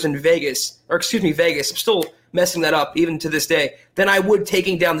Rodgers in Vegas. I'm still messing that up even to this day, than I would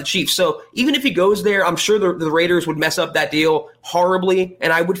taking down the Chiefs. So even if he goes there, I'm sure the Raiders would mess up that deal horribly,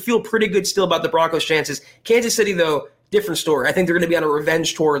 and I would feel pretty good still about the Broncos' chances. Kansas City, though, different story. I think they're going to be on a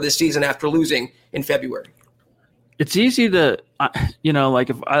revenge tour this season after losing in February. It's easy to,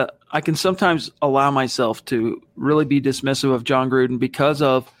 if I can sometimes allow myself to really be dismissive of John Gruden because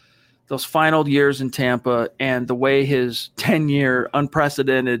of those final years in Tampa and the way his 10-year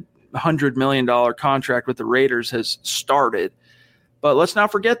unprecedented $100 million contract with the Raiders has started. But let's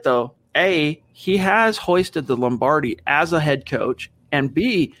not forget, though, A, he has hoisted the Lombardi as a head coach, and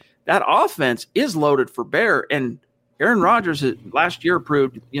B, that offense is loaded for bear. And Aaron Rodgers last year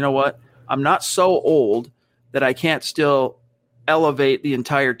proved, you know what, I'm not so old that I can't still elevate the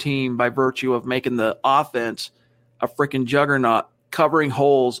entire team by virtue of making the offense a freaking juggernaut, covering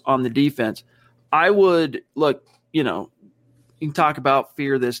holes on the defense. I would look, you can talk about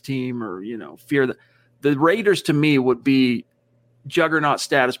fear this team or, fear the Raiders to me would be juggernaut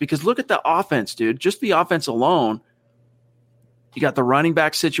status because look at the offense, dude. Just the offense alone. You got the running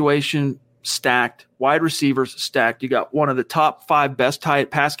back situation stacked, wide receivers stacked. You got one of the top 5 best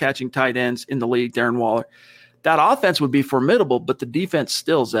pass catching tight ends in the league, Darren Waller. That offense would be formidable, but the defense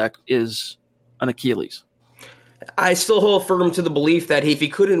still, Zach, is an Achilles. I still hold firm to the belief that if he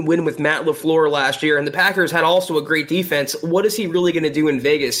couldn't win with Matt LaFleur last year, and the Packers had also a great defense, what is he really going to do in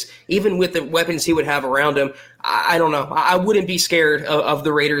Vegas, even with the weapons he would have around him? I don't know. I wouldn't be scared of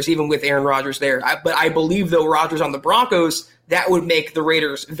the Raiders, even with Aaron Rodgers there. But I believe, though, Rodgers on the Broncos, that would make the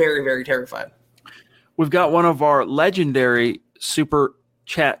Raiders very, very terrified. We've got one of our legendary super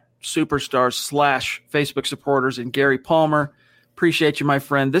chat superstars / Facebook supporters in Gary Palmer. Appreciate you, my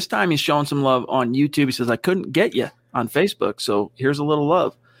friend. This time he's showing some love on YouTube. He says, I couldn't get you on Facebook, so here's a little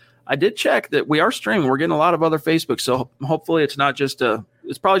love. I did check that we are streaming. We're getting a lot of other Facebook, so hopefully it's not just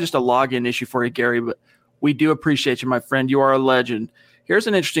it's probably just a login issue for you, Gary, but we do appreciate you, my friend. You are a legend. Here's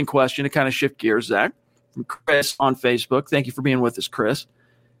an interesting question to kind of shift gears, Zach, from Chris on Facebook. Thank you for being with us, Chris.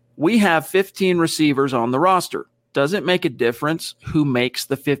 We have 15 receivers on the roster. Does it make a difference who makes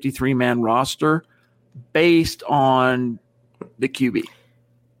the 53-man roster based on the QB?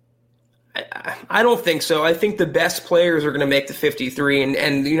 I don't think so. I think the best players are going to make the 53,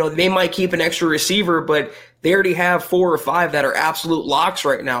 and they might keep an extra receiver, but they already have 4 or 5 that are absolute locks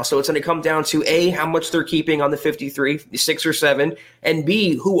right now. So it's going to come down to A, how much they're keeping on the 53, 6 or 7, and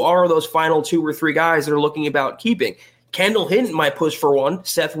B, who are those final 2 or 3 guys that are looking about keeping. Kendall Hinton might push for one.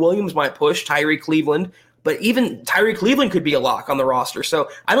 Seth Williams might push. Tyree Cleveland. But even Tyree Cleveland could be a lock on the roster. So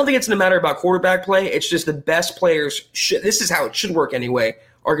I don't think it's a matter about quarterback play. It's just the best players, this is how it should work anyway,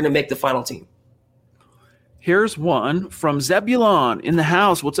 are going to make the final team. Here's one from Zebulon in the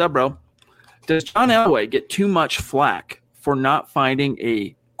house. What's up, bro? Does John Elway get too much flack for not finding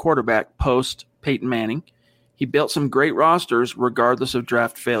a quarterback post Peyton Manning? He built some great rosters regardless of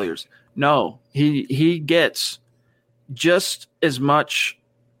draft failures. No, he gets just as much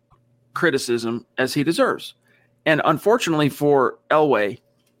criticism as he deserves. And unfortunately for Elway,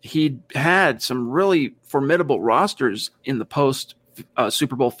 he had some really formidable rosters in the post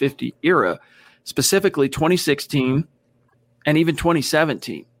Super Bowl 50 era, specifically 2016 and even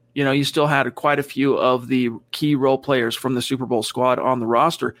 2017. You know, you still had quite a few of the key role players from the Super Bowl squad on the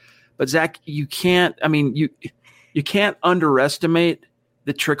roster. But Zach, you can't underestimate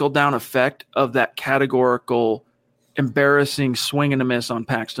the trickle-down effect of that categorical, embarrassing swing and a miss on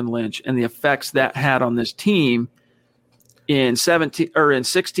Paxton Lynch and the effects that had on this team in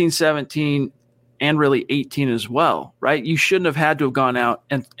 16, 17, and really 18 as well, right? You shouldn't have had to have gone out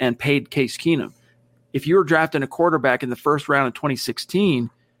and paid Case Keenum. If you were drafting a quarterback in the first round of 2016,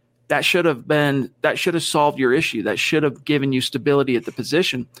 that should have solved your issue. That should have given you stability at the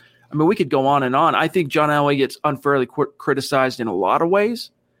position. I mean, we could go on and on. I think John Elway gets unfairly criticized in a lot of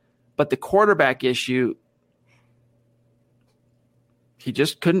ways, but the quarterback issue, he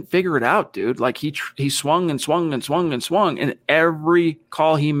just couldn't figure it out, dude. Like he swung and swung and swung and swung, and every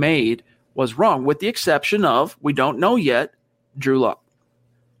call he made was wrong, with the exception of, we don't know yet, Drew Lock.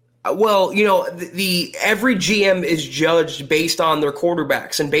 Well, you know, every GM is judged based on their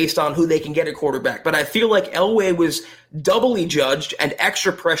quarterbacks and based on who they can get at quarterback. But I feel like Elway was doubly judged and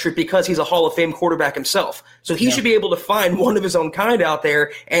extra pressured because he's a Hall of Fame quarterback himself. So he should be able to find one of his own kind out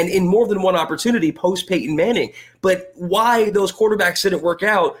there and in more than one opportunity post Peyton Manning. But why those quarterbacks didn't work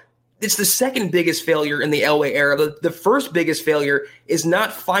out, it's the second biggest failure in the Elway era. The first biggest failure is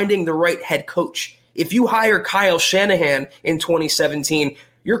not finding the right head coach. If you hire Kyle Shanahan in 2017,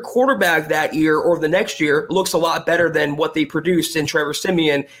 your quarterback that year or the next year looks a lot better than what they produced in Trevor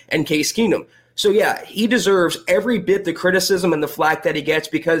Siemian and Case Keenum. So, yeah, he deserves every bit the criticism and the flack that he gets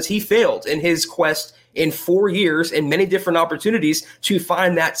because he failed in his quest in 4 years and many different opportunities to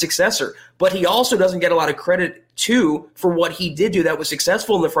find that successor. But he also doesn't get a lot of credit, too, for what he did do that was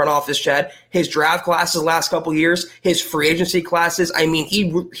successful in the front office, Chad. His draft classes last couple years, his free agency classes. I mean,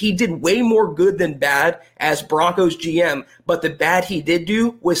 he did way more good than bad as Broncos GM, but the bad he did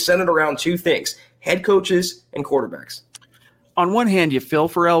do was centered around two things: head coaches and quarterbacks. On one hand, you feel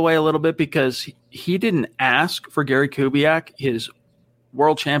for Elway a little bit because he didn't ask for Gary Kubiak, his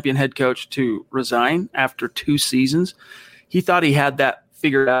world champion head coach, to resign after 2 seasons. He thought he had that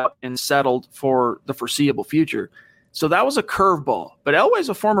figured out and settled for the foreseeable future. So that was a curveball. But Elway's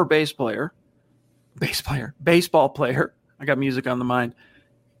a former baseball player. I got music on the mind.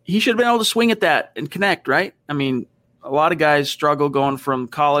 He should have been able to swing at that and connect, right? I mean, a lot of guys struggle going from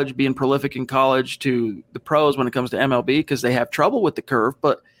college, being prolific in college, to the pros when it comes to MLB because they have trouble with the curve.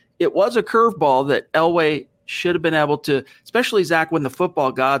 But it was a curveball that Elway should have been able to, especially, Zach, when the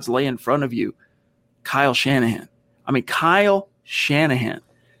football gods lay in front of you. Kyle Shanahan.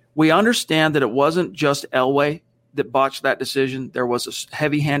 We understand that it wasn't just Elway that botched that decision. There was a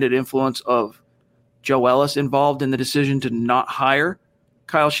heavy-handed influence of Joe Ellis involved in the decision to not hire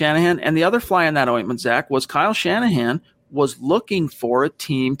Kyle Shanahan. And the other fly in that ointment, Zach, was Kyle Shanahan was looking for a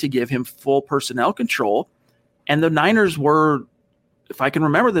team to give him full personnel control. And the Niners were, if I can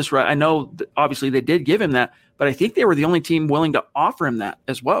remember this right, I know that obviously they did give him that, but I think they were the only team willing to offer him that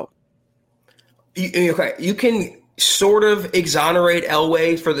as well. Okay, you can sort of exonerate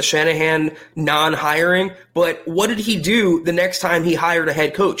Elway for the Shanahan non-hiring, but what did he do the next time he hired a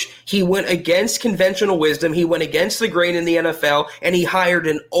head coach? He went against conventional wisdom, he went against the grain in the NFL, and he hired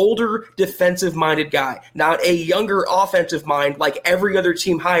an older defensive-minded guy, not a younger offensive mind like every other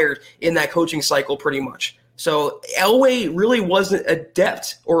team hired in that coaching cycle pretty much. So Elway really wasn't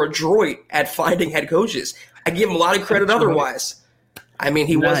adept or adroit at finding head coaches. I give him a lot of credit otherwise. I mean,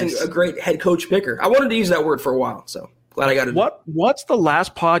 he wasn't a great head coach picker. I wanted to use that word for a while, so glad I got it. What's the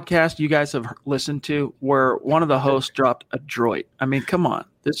last podcast you guys have listened to where one of the hosts dropped adroit? I mean, come on.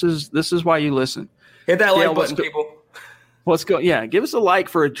 This is why you listen. Hit that like button, people. Let's go. Yeah, give us a like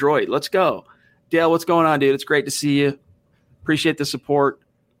for adroit. Let's go. Dale, what's going on, dude? It's great to see you. Appreciate the support.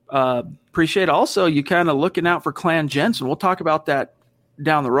 Appreciate also you kind of looking out for Clan Jensen. We'll talk about that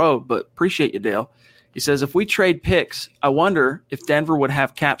down the road, but appreciate you, Dale. He says, if we trade picks, I wonder if Denver would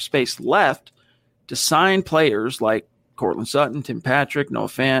have cap space left to sign players like Cortland Sutton, Tim Patrick, Noah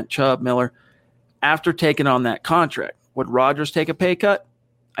Fant, Chubb, Miller, after taking on that contract. Would Rodgers take a pay cut?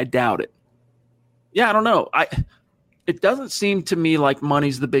 I doubt it. Yeah, I don't know. It doesn't seem to me like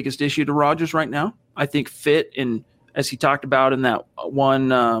money's the biggest issue to Rodgers right now. I think fit, and as he talked about in that one,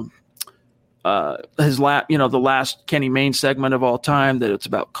 the last Kenny Mayne segment of all time, that it's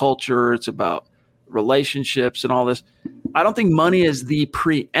about culture, it's about relationships and all this. I don't think money is the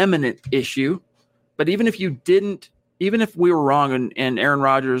preeminent issue, but even if we were wrong and Aaron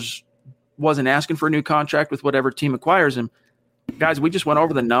Rodgers wasn't asking for a new contract with whatever team acquires him, guys, we just went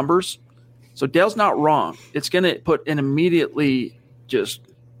over the numbers. So Dale's not wrong. It's going to put an immediately just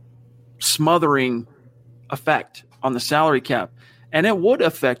smothering effect on the salary cap, and it would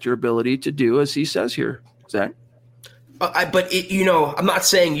affect your ability to do as he says here, Zach. I'm not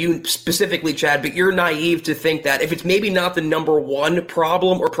saying you specifically, Chad, but you're naive to think that if it's maybe not the number one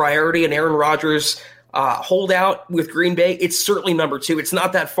problem or priority in Aaron Rodgers' holdout with Green Bay, it's certainly number two. It's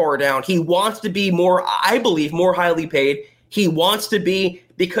not that far down. He wants to be more, I believe, more highly paid. He wants to be,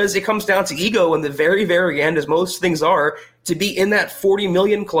 because it comes down to ego in the very, very end, as most things are, to be in that 40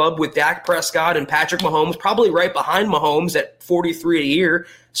 million club with Dak Prescott and Patrick Mahomes, probably right behind Mahomes at 43 a year.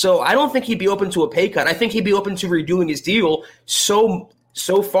 So I don't think he'd be open to a pay cut. I think he'd be open to redoing his deal so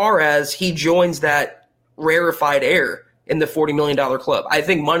far as he joins that rarefied air in the $40 million club. I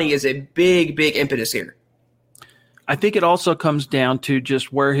think money is a big, big impetus here. I think it also comes down to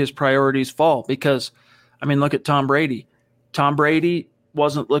just where his priorities fall because, look at Tom Brady. Tom Brady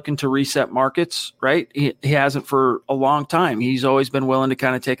wasn't looking to reset markets, right? He hasn't for a long time. He's always been willing to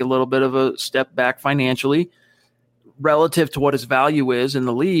kind of take a little bit of a step back financially relative to what his value is in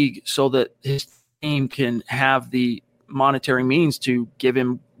the league so that his team can have the monetary means to give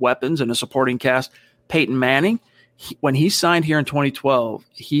him weapons and a supporting cast. Peyton Manning, when he signed here in 2012,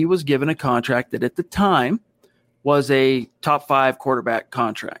 he was given a contract that at the time was a top 5 quarterback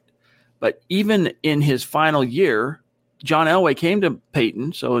contract. But even in his final year, John Elway came to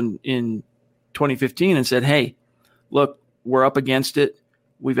Peyton, so in 2015, and said, hey, look, we're up against it.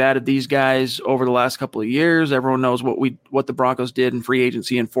 We've added these guys over the last couple of years. Everyone knows what the Broncos did in free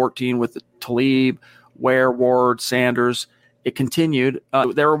agency in 2014 with the Talib, Ware, Ward, Sanders. It continued.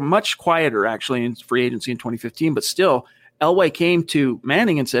 They were much quieter, actually, in free agency in 2015. But still, Elway came to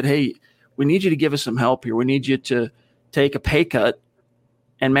Manning and said, hey, we need you to give us some help here. We need you to take a pay cut.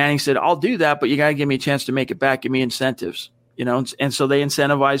 And Manning said, I'll do that, but you got to give me a chance to make it back. Give me incentives. And so they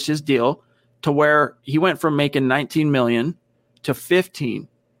incentivized his deal to where he went from making $19 million to $15.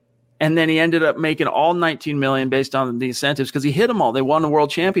 And then he ended up making all $19 million based on the incentives because he hit them all. They won the world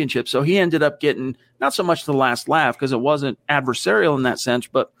championship. So he ended up getting not so much the last laugh because it wasn't adversarial in that sense,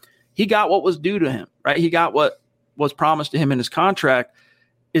 but he got what was due to him, right? He got what was promised to him in his contract.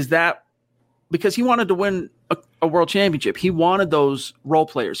 Is that because he wanted to win a world championship? He wanted those role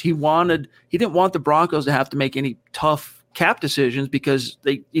players. He didn't want the Broncos to have to make any tough cap decisions because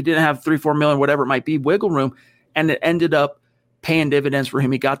he didn't have $3-4 million, whatever it might be, wiggle room. And it ended up paying dividends for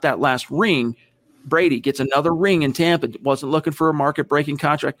him. He got that last ring. Brady gets another ring in Tampa. Wasn't looking for a market-breaking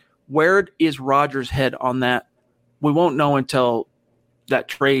contract. Where is Rodgers' head on that? We won't know until that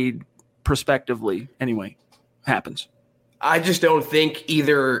trade, prospectively, anyway, happens. I just don't think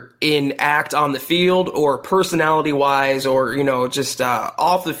either in act on the field or personality-wise or, just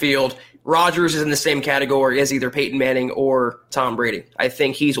off the field, Rodgers is in the same category as either Peyton Manning or Tom Brady. I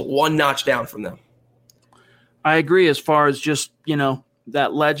think he's one notch down from them. I agree as far as just,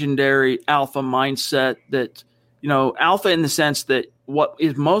 that legendary alpha mindset that, alpha in the sense that what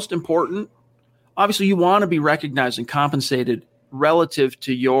is most important, obviously you want to be recognized and compensated relative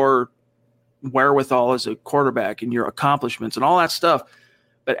to your wherewithal as a quarterback and your accomplishments and all that stuff.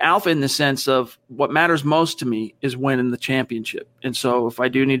 But alpha in the sense of what matters most to me is winning the championship. And so if I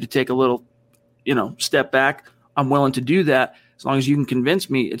do need to take a little, step back, I'm willing to do that. As long as you can convince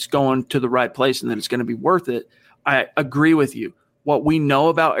me it's going to the right place and that it's going to be worth it. I agree with you. What we know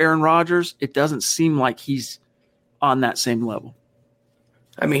about Aaron Rodgers, it doesn't seem like he's on that same level.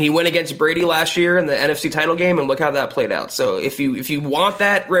 He went against Brady last year in the NFC title game, and look how that played out. So if you want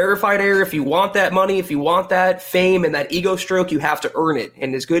that rarefied air, if you want that money, if you want that fame and that ego stroke, you have to earn it.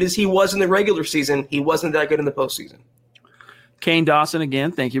 And as good as he was in the regular season, he wasn't that good in the postseason. Kane Dawson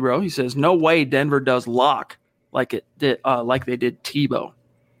again, thank you, bro. He says, no way Denver does lock like they did Tebow.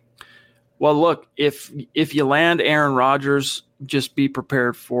 Well, look, if you land Aaron Rodgers, just be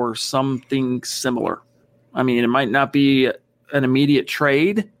prepared for something similar. It might not be an immediate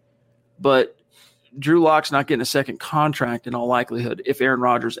trade, but Drew Lock's not getting a second contract in all likelihood if Aaron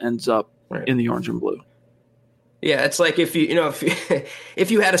Rodgers ends up in the orange and blue. Yeah, it's like if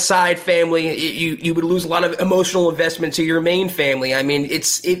you had a side family, you would lose a lot of emotional investment to your main family.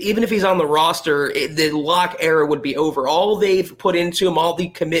 Even if he's on the roster, the Lock era would be over. All they've put into him, all the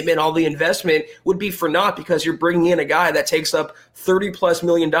commitment, all the investment would be for naught because you're bringing in a guy that takes up $30+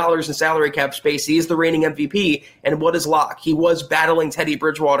 million in salary cap space. He is the reigning MVP, and what is Lock? He was battling Teddy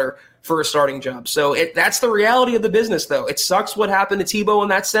Bridgewater for a starting job. So that's the reality of the business, though. It sucks what happened to Tebow in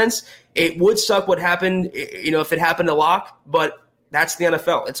that sense. It would suck what happened, if it happened to Lock, but that's the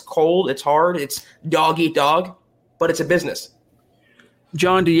NFL. It's cold, it's hard, it's dog eat dog, but it's a business.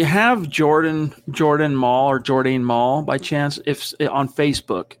 John, do you have Jordan Mall or Jordan Mall by chance? If on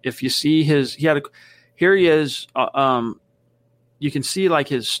Facebook, if you see here he is. You can see like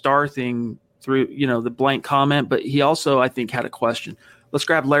his star thing through the blank comment, but he also I think had a question. Let's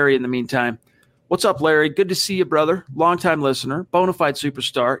grab Larry in the meantime. What's up, Larry? Good to see you, brother. Longtime listener, bona fide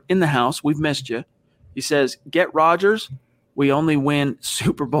superstar in the house. We've missed you. He says, get Rodgers. We only win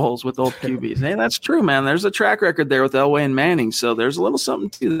Super Bowls with old QBs. Hey, that's true, man. There's a track record there with Elway and Manning, so there's a little something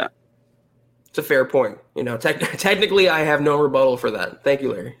to that. It's a fair point. Technically, I have no rebuttal for that. Thank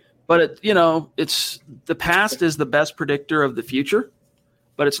you, Larry. But it's the past is the best predictor of the future,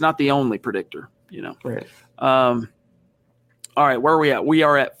 but it's not the only predictor. Right. All right, where are we at? We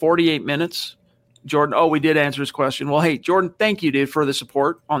are at 48 minutes. Jordan, we did answer his question. Well, hey, Jordan, thank you, dude, for the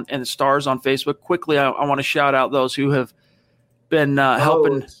support and the stars on Facebook. Quickly, I want to shout out those who have been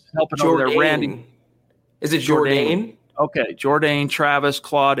helping over there. Randy. Is it Jordan? Okay, Jordan, Travis,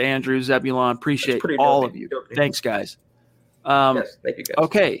 Claude, Andrew, Zebulon. Appreciate all of you. Thanks, guys. Yes, thank you, guys.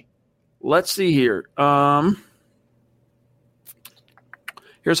 Okay, let's see here.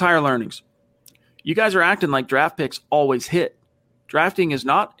 Here's higher learnings. You guys are acting like draft picks always hit. Drafting is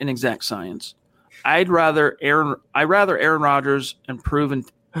not an exact science. I'd rather Aaron Rodgers and proven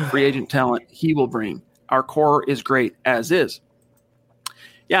free agent talent he will bring. Our core is great as is.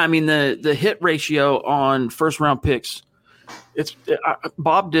 Yeah, I mean the hit ratio on first round picks.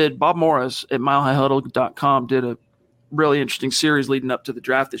 Bob Morris at milehighhuddle.com did a really interesting series leading up to the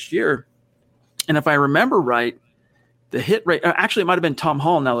draft this year, and if I remember right, the hit rate actually it might have been Tom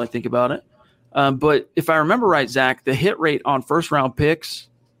Hall now that I think about it. But if I remember right, Zach, the hit rate on first round picks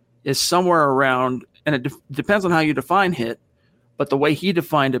is somewhere around, and it depends on how you define hit, but the way he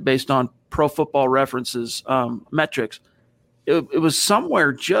defined it based on Pro Football References metrics, it was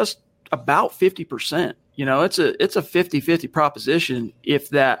somewhere just about 50%. It's a 50-50 proposition if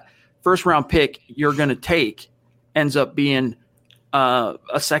that first round pick you're going to take ends up being a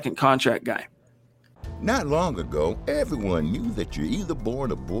second contract guy. Not long ago, everyone knew that you're either born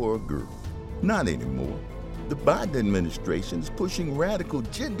a boy or a girl. Not anymore. The Biden administration is pushing radical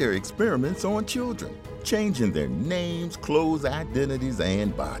gender experiments on children, changing their names, clothes, identities,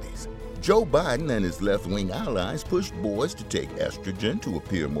 and bodies. Joe Biden and his left-wing allies push boys to take estrogen to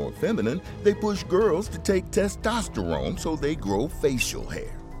appear more feminine. They push girls to take testosterone so they grow facial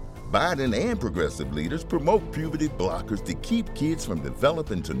hair. Biden and progressive leaders promote puberty blockers to keep kids from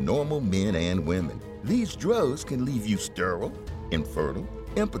developing to normal men and women. These drugs can leave you sterile, infertile,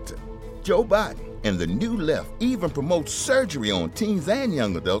 impotent. Joe Biden and the new left even promotes surgery on teens and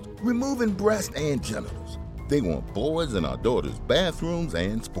young adults, removing breasts and genitals. They want boys in our daughters' bathrooms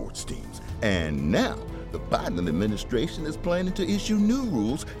and sports teams. And now, the Biden administration is planning to issue new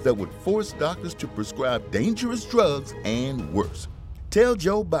rules that would force doctors to prescribe dangerous drugs and worse. Tell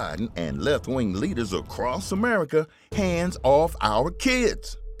Joe Biden and left-wing leaders across America, hands off our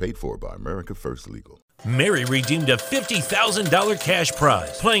kids. Paid for by America First Legal. Mary redeemed a $50,000 cash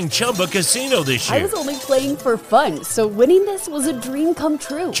prize playing Chumba Casino this year. I was only playing for fun, so winning this was a dream come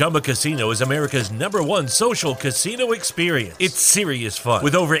true. Chumba Casino is America's #1 social casino experience. It's serious fun.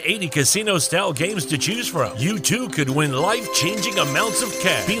 With over 80 casino-style games to choose from, you too could win life-changing amounts of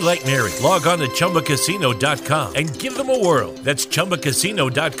cash. Be like Mary. Log on to ChumbaCasino.com and give them a whirl. That's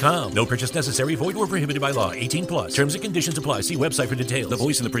ChumbaCasino.com. No purchase necessary. Void where prohibited by law. 18+. Terms and conditions apply. See website for details. The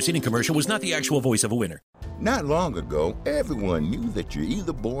voice in the preceding commercial was not the actual voice of a winner. Not long ago, everyone knew that you're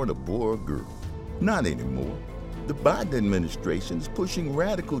either born a boy or a girl. Not anymore. The Biden administration is pushing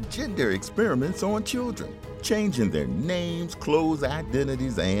radical gender experiments on children, changing their names, clothes,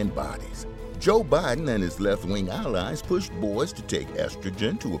 identities, and bodies. Joe Biden and his left-wing allies push boys to take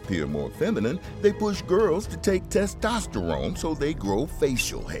estrogen to appear more feminine. They push girls to take testosterone so they grow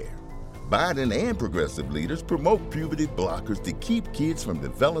facial hair. Biden and progressive leaders promote puberty blockers to keep kids from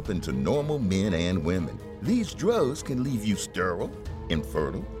developing to normal men and women. These drugs can leave you sterile,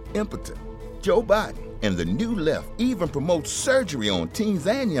 infertile, impotent. Joe Biden and the new left even promotes surgery on teens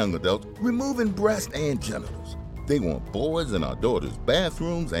and young adults, removing breasts and genitals. They want boys in our daughters'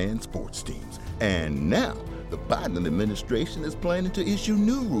 bathrooms and sports teams. And now, the Biden administration is planning to issue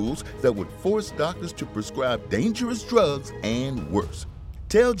new rules that would force doctors to prescribe dangerous drugs and worse.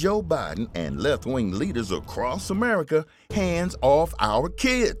 Tell Joe Biden and left-wing leaders across America, hands off our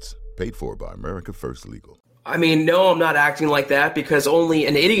kids. Paid for by America First Legal. I mean, no, I'm not acting like that because only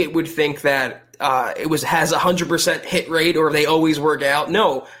an idiot would think that has 100% hit rate or they always work out.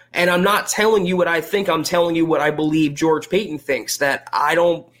 No, and I'm not telling you what I think. I'm telling you what I believe George Paton thinks. That I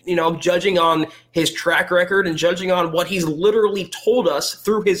don't, judging on his track record and judging on what he's literally told us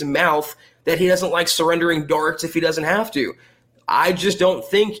through his mouth that he doesn't like surrendering darts if he doesn't have to. I just don't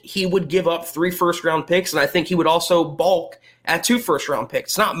think he would give up 3 first-round picks, and I think he would also balk at 2 first-round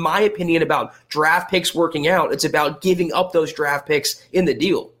picks. It's not my opinion about draft picks working out. It's about giving up those draft picks in the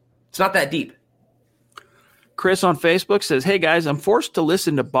deal. It's not that deep. Chris on Facebook says, "Hey guys, I'm forced to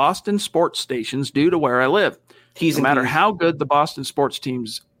listen to Boston sports stations due to where I live. No matter how good the Boston sports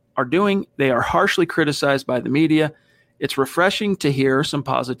teams are doing, they are harshly criticized by the media. It's refreshing to hear some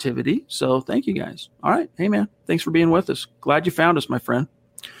positivity. So thank you guys." All right. Hey, man. Thanks for being with us. Glad you found us, my friend.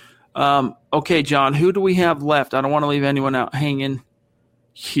 Okay, John, who do we have left? I don't want to leave anyone out hanging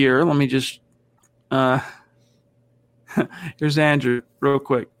here. Let me just here's Andrew real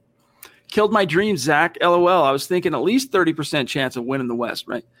quick. "Killed my dreams, Zach. LOL. I was thinking at least 30% chance of winning the West,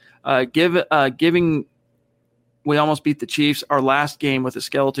 right? Giving we almost beat the Chiefs our last game with a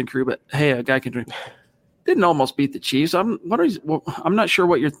skeleton crew, but hey, a guy can drink. Didn't almost beat the Chiefs. I'm not sure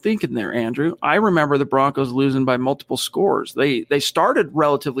what you're thinking there, Andrew. I remember the Broncos losing by multiple scores. They started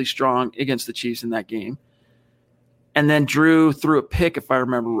relatively strong against the Chiefs in that game, and then Drew threw a pick, if I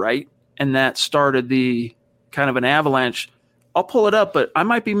remember right, and that started the kind of an avalanche. I'll pull it up, but I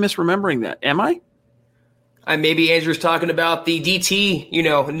might be misremembering that. Am I? Maybe Andrew's talking about the DT,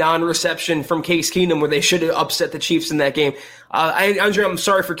 non-reception from Case Keenum where they should have upset the Chiefs in that game. Andrew, I'm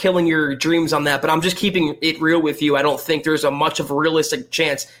sorry for killing your dreams on that, but I'm just keeping it real with you. I don't think there's a much of a realistic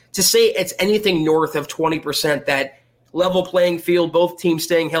chance to say it's anything north of 20% that level playing field, both teams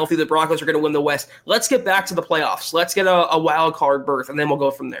staying healthy, the Broncos are going to win the West. Let's get back to the playoffs. Let's get a wild card berth, and then we'll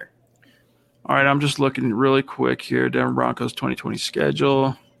go from there. All right, I'm just looking really quick here. Denver Broncos 2020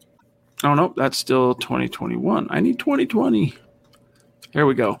 schedule. Oh, no, that's still 2021. I need 2020. Here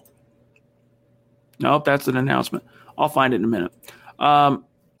we go. Nope, that's an announcement. I'll find it in a minute.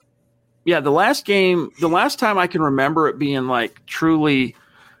 The last time I can remember it being like truly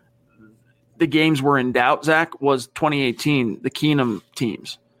the games were in doubt, Zach, was 2018, the Keenum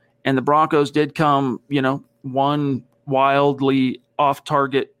teams. And the Broncos did come, one wildly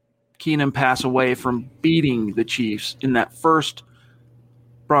off-target Keenum pass away from beating the Chiefs in that first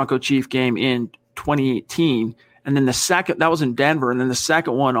Bronco Chief game in 2018, and then the second that was in Denver, and then the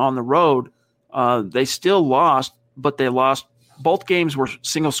second one on the road, they still lost, but they lost. Both games were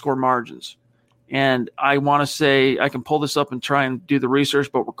single score margins, and I want to say I can pull this up and try and do the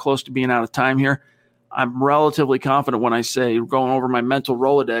research, but we're close to being out of time here. I'm relatively confident when I say, going over my mental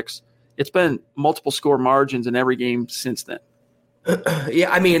Rolodex, it's been multiple score margins in every game since then.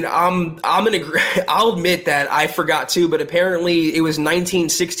 Yeah, I mean, I'm gonna. I'll admit that I forgot too, but apparently it was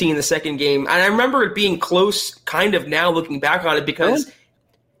 19-16 the second game, and I remember it being close. Kind of now looking back on it, because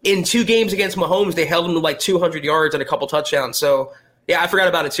in 2 games against Mahomes, they held him to like 200 yards and a couple touchdowns. So yeah, I forgot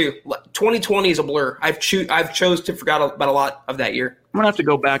about it too. 2020 is a blur. I've chose to forgot about a lot of that year. I'm gonna have to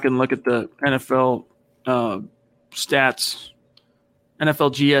go back and look at the NFL stats,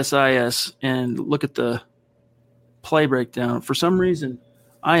 NFL GSIS, and look at the play breakdown. For some reason,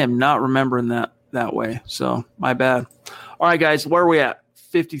 I am not remembering that way. So my bad. All right, guys, where are we at?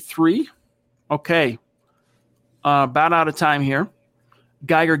 53. Okay. About out of time here.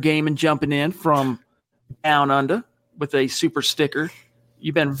 Geiger Gaming jumping in from down under with a super sticker.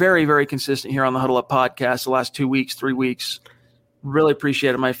 You've been very, very consistent here on the Huddle Up podcast the last 2 weeks, 3 weeks. Really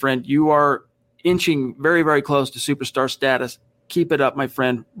appreciate it, my friend. You are inching very, very close to superstar status. Keep it up, my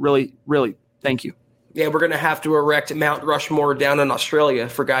friend. Really, really, thank you. Yeah, we're going to have to erect Mount Rushmore down in Australia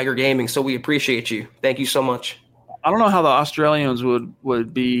for Geiger Gaming, so we appreciate you. Thank you so much. I don't know how the Australians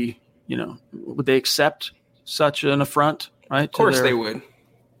would be, would they accept such an affront, right? Of course they would.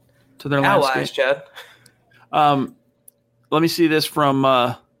 To their allies, landscape. Chad. Let me see this from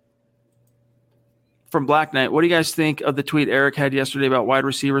Black Knight. What do you guys think of the tweet Eric had yesterday about wide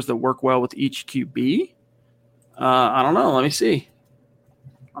receivers that work well with each QB? I don't know. Let me see.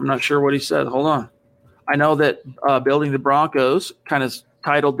 I'm not sure what he said. Hold on. I know that Building the Broncos kind of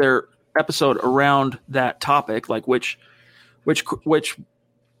titled their episode around that topic, like which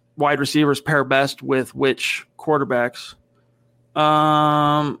wide receivers pair best with which quarterbacks.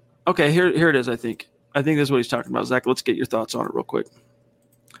 Okay, here it is, I think. I think this is what he's talking about. Zach, let's get your thoughts on it real quick.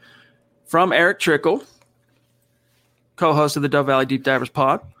 From Eric Trickle, co-host of the Dove Valley Deep Divers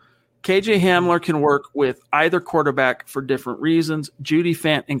pod. KJ Hamler can work with either quarterback for different reasons. Judy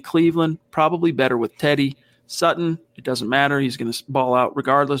Fant in Cleveland, probably better with Teddy. Sutton, it doesn't matter. He's going to ball out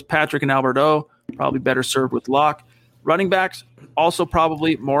regardless. Patrick and Alberto, probably better served with Locke. Running backs, also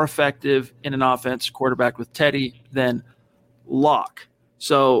probably more effective in an offense quarterback with Teddy than Locke.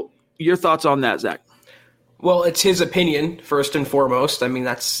 So your thoughts on that, Zach? Well, it's his opinion, first and foremost. I mean,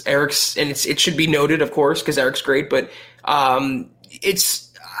 that's Eric's, and it should be noted, of course, because Eric's great. But the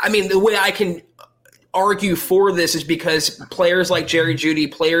way I can argue for this is because players like Jerry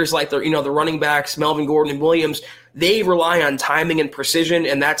Jeudy, players like the running backs, Melvin Gordon and Williams, they rely on timing and precision,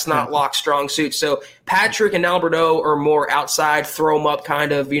 and that's not Locke's strong suit. So Patrick and Alberto are more outside, throw them up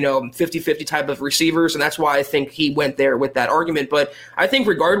kind of, 50-50 type of receivers, and that's why I think he went there with that argument. But I think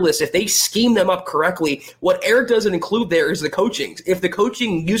regardless, if they scheme them up correctly, what Eric doesn't include there is the coaching. If the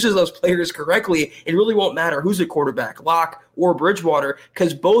coaching uses those players correctly, it really won't matter who's a quarterback, Locke or Bridgewater,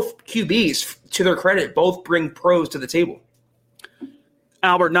 because both QBs, to their credit, both bring pros to the table.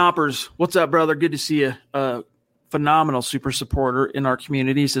 Albert Knoppers, what's up, brother? Good to see you. Phenomenal super supporter in our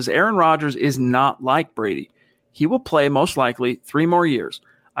community. He says, Aaron Rodgers is not like Brady. He will play most likely 3 more years.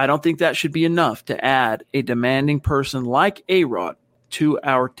 I don't think that should be enough to add a demanding person like A-Rod to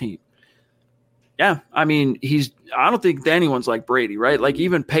our team. Yeah, I mean, I don't think anyone's like Brady, right? Like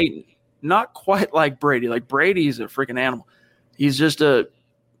even Peyton, not quite like Brady. Like Brady's a freaking animal. He's just a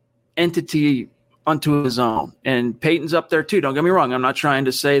entity unto his own. And Peyton's up there too. Don't get me wrong. I'm not trying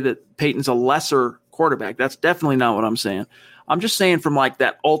to say that Peyton's a lesser quarterback. That's definitely not what I'm saying. I'm just saying from like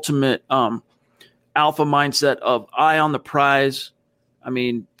that ultimate alpha mindset of eye on the prize. I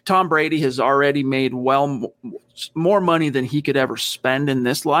mean, Tom Brady has already made more money than he could ever spend in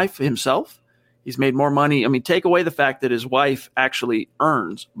this life himself. He's made more money. I mean, take away the fact that his wife actually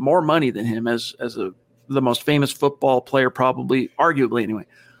earns more money than him as the most famous football player, probably, arguably anyway,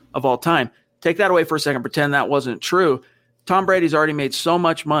 of all time. Take that away for a second. Pretend that wasn't true. Tom Brady's already made so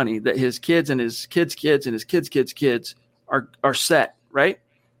much money that his kids and his kids' kids and his kids' kids' kids are set, right?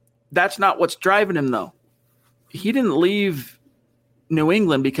 That's not what's driving him, though. He didn't leave New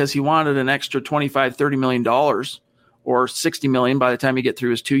England because he wanted an extra $25, $30 million or $60 million by the time he get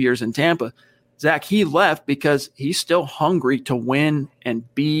through his 2 years in Tampa. Zach, he left because he's still hungry to win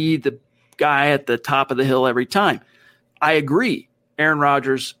and be the guy at the top of the hill every time. I agree. Aaron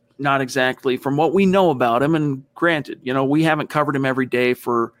Rodgers, not exactly from what we know about him. And granted, we haven't covered him every day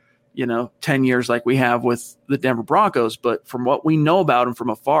for, 10 years like we have with the Denver Broncos. But from what we know about him from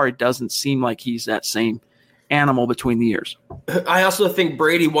afar, it doesn't seem like he's that same animal between the ears. I also think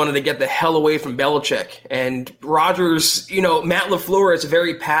Brady wanted to get the hell away from Belichick. And Rodgers, Matt LaFleur is a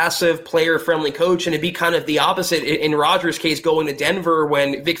very passive, player-friendly coach, and it'd be kind of the opposite in Rodgers' case going to Denver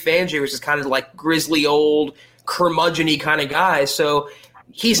when Vic Fangio was just kind of like grizzly old, curmudgeon-y kind of guy. So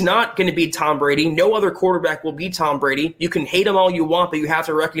he's not going to beat Tom Brady. No other quarterback will beat Tom Brady. You can hate him all you want, but you have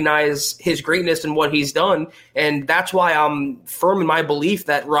to recognize his greatness and what he's done. And that's why I'm firm in my belief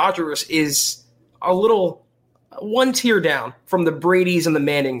that Rodgers is a little one tier down from the Bradys and the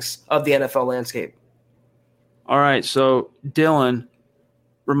Mannings of the NFL landscape. All right, so Dylan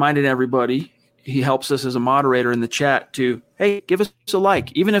reminded everybody, he helps us as a moderator in the chat to, hey, give us a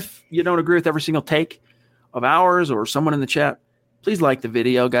like. Even if you don't agree with every single take of ours or someone in the chat, please like the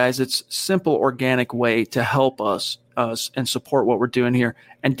video, guys. It's a simple, organic way to help us and support what we're doing here.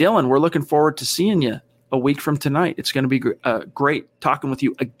 And Dylan, we're looking forward to seeing you a week from tonight. It's going to be great talking with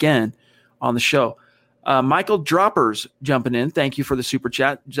you again on the show. Michael Droppers jumping in. Thank you for the super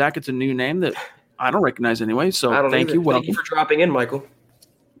chat. Zach, it's a new name that I don't recognize anyway, so thank you. Welcome. Thank you for dropping in, Michael.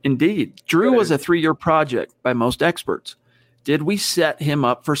 Indeed. Drew was a 3-year project by most experts. Did we set him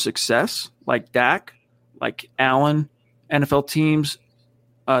up for success like Dak, like Allen, NFL teams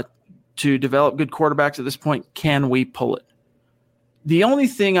to develop good quarterbacks at this point? Can we pull it? The only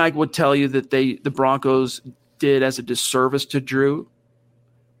thing I would tell you that the Broncos did as a disservice to Drew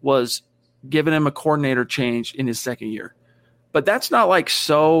was giving him a coordinator change in his second year. But that's not like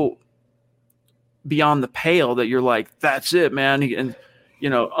so beyond the pale that you're like, that's it, man. And,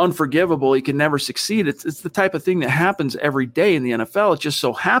 unforgivable. He can never succeed. It's the type of thing that happens every day in the NFL. It just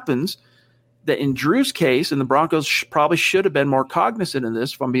so happens that in Drew's case, and the Broncos probably should have been more cognizant of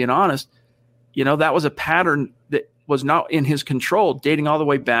this, if I'm being honest, that was a pattern that was not in his control, dating all the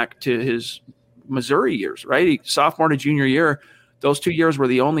way back to his Missouri years, right? Sophomore to junior year, those 2 years were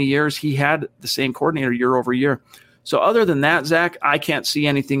the only years he had the same coordinator year over year. So other than that, Zach, I can't see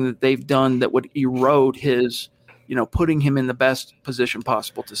anything that they've done that would erode his, putting him in the best position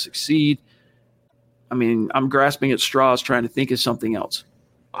possible to succeed. I mean, I'm grasping at straws trying to think of something else.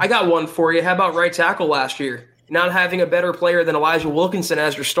 I got one for you. How about right tackle last year? Not having a better player than Elijah Wilkinson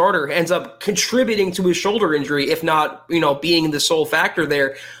as your starter ends up contributing to his shoulder injury, if not, being the sole factor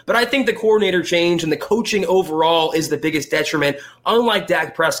there. But I think the coordinator change and the coaching overall is the biggest detriment. Unlike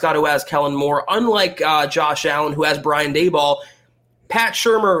Dak Prescott, who has Kellen Moore, unlike Josh Allen, who has Brian Daboll, Pat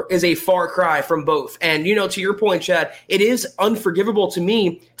Shurmur is a far cry from both. And, to your point, Chad, it is unforgivable to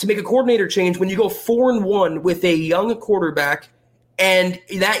me to make a coordinator change when you go 4-1 with a young quarterback, and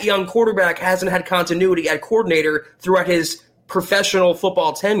that young quarterback hasn't had continuity at coordinator throughout his professional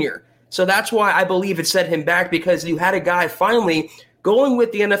football tenure. So that's why I believe it set him back, because you had a guy finally going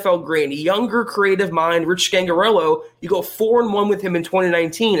with the NFL grain, a younger creative mind, Rich Scangarello, you go 4-1 with him in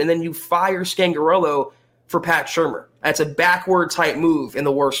 2019, and then you fire Scangarello for Pat Shurmur. That's a backward type move in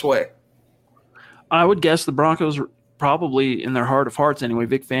the worst way. I would guess the Broncos probably, in their heart of hearts anyway,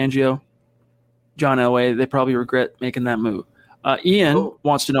 Vic Fangio, John Elway, they probably regret making that move. Ian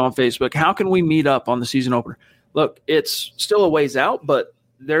wants to know on Facebook, how can we meet up on the season opener? Look, it's still a ways out, but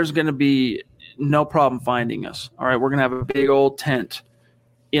there's going to be no problem finding us. All right, we're going to have a big old tent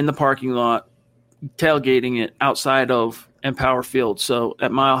in the parking lot, tailgating it outside of Empower Field. So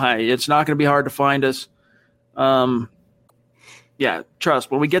at Mile High, it's not going to be hard to find us. Yeah,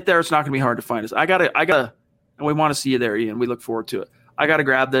 trust. When we get there, it's not going to be hard to find us. I gotta, and we want to see you there, Ian. We look forward to it. I got to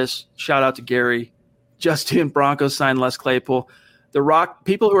grab this. Shout out to Gary. Justin Broncos signed Les Claypool. The rock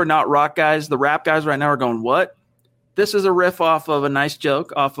people who are not rock guys, the rap guys right now are going, what? This is a riff off of a nice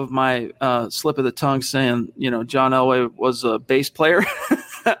joke off of my slip of the tongue saying, John Elway was a bass player.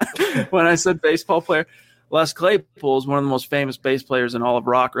 When I said baseball player, Les Claypool is one of the most famous bass players in all of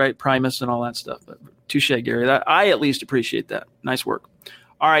rock, right? Primus and all that stuff. But touche, Gary. I at least appreciate that. Nice work.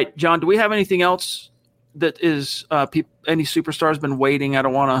 All right, John, do we have anything else that is any superstars been waiting? I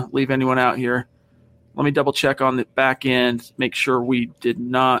don't want to leave anyone out here. Let me double check on the back end, make sure we did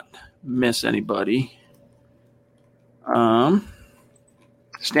not miss anybody.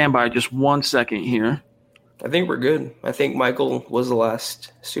 Stand by just 1 second here. I think we're good. I think Michael was the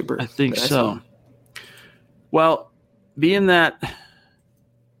last super. I think so. Well, being that,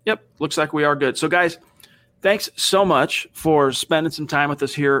 yep, looks like we are good. So, guys, thanks so much for spending some time with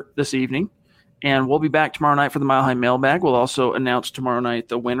us here this evening. And we'll be back tomorrow night for the Mile High Mailbag. We'll also announce tomorrow night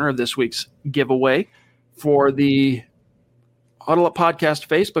the winner of this week's giveaway for the Huddle Up Podcast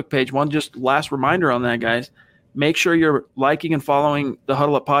Facebook page. One just last reminder on that, guys. Make sure you're liking and following the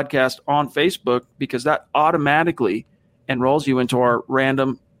Huddle Up Podcast on Facebook, because that automatically enrolls you into our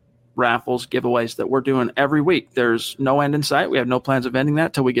random raffles giveaways that we're doing every week. There's no end in sight. We have no plans of ending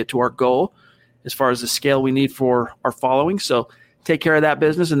that till we get to our goal as far as the scale we need for our following. So take care of that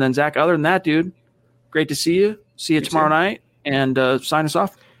business. And then, Zach, other than that, dude, great to see you. See you tomorrow night, and sign us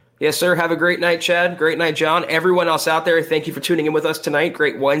off. Yes, sir. Have a great night, Chad. Great night, John. Everyone else out there, thank you for tuning in with us tonight.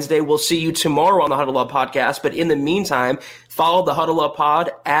 Great Wednesday. We'll see you tomorrow on the Huddle Up Podcast. But in the meantime, follow the Huddle Up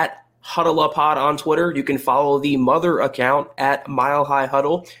Pod at Huddle Up Pod on Twitter. You can follow the mother account at Mile High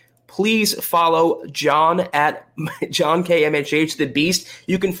Huddle. Please follow John at John KMHH, the Beast.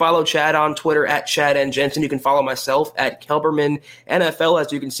 You can follow Chad on Twitter at Chad N. Jensen. You can follow myself at Kelberman NFL,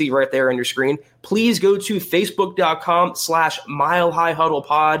 as you can see right there on your screen. Please go to Facebook.com/Mile High Huddle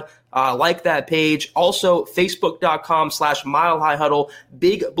Pod. Like that page. Also, Facebook.com/Mile High Huddle.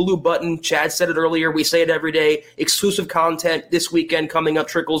 Big blue button. Chad said it earlier. We say it every day. Exclusive content this weekend coming up.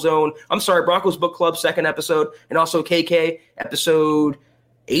 Trickle Zone. Broncos Book Club, 2nd episode. And also KK, episode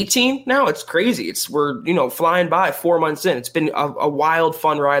 18 now. It's crazy. We're flying by 4 months in. It's been a wild,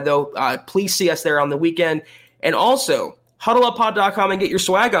 fun ride, though. Please see us there on the weekend. And also, huddleuppod.com and get your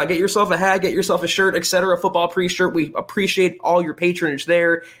swag on. Get yourself a hat, get yourself a shirt, etc. Football pre-shirt. We appreciate all your patronage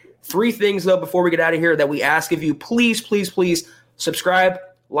there. 3 things, though, before we get out of here that we ask of you. Please, please, please subscribe,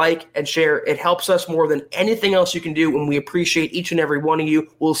 like, and share. It helps us more than anything else you can do, and we appreciate each and every one of you.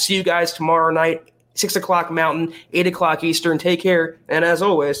 We'll see you guys tomorrow night, 6 o'clock Mountain, 8 o'clock Eastern. Take care, and as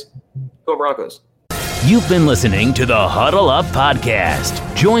always, go Broncos. You've been listening to the Huddle Up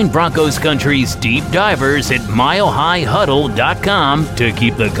Podcast. Join Broncos Country's deep divers at milehighhuddle.com to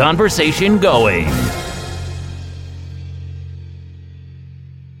keep the conversation going.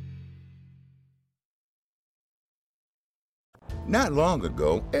 Not long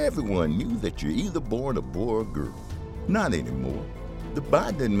ago, everyone knew that you're either born a boy or girl. Not anymore. The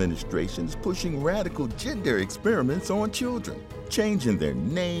Biden administration is pushing radical gender experiments on children, changing their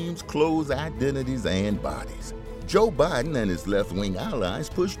names, clothes, identities, and bodies. Joe Biden and his left-wing allies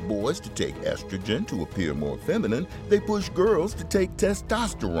push boys to take estrogen to appear more feminine. They push girls to take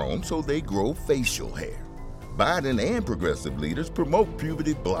testosterone so they grow facial hair. Biden and progressive leaders promote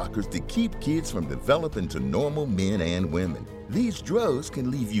puberty blockers to keep kids from developing to normal men and women. These drugs can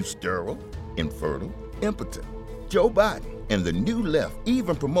leave you sterile, infertile, impotent. Joe Biden and the new left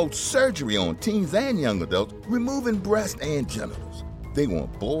even promote surgery on teens and young adults, removing breasts and genitals. They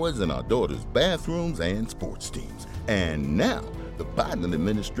want boys in our daughters' bathrooms and sports teams. And now, the Biden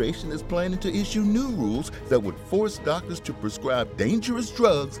administration is planning to issue new rules that would force doctors to prescribe dangerous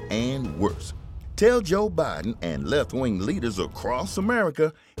drugs and worse. Tell Joe Biden and left-wing leaders across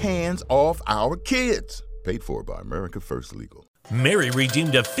America, hands off our kids. Paid for by America First Legal. Mary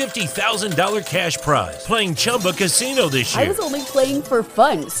redeemed a $50,000 cash prize playing Chumba Casino this year. I was only playing for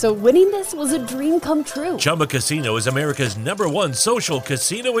fun, so winning this was a dream come true. Chumba Casino is America's #1 social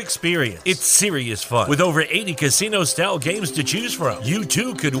casino experience. It's serious fun. With over 80 casino-style games to choose from, you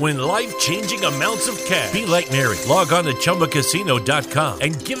too could win life-changing amounts of cash. Be like Mary. Log on to ChumbaCasino.com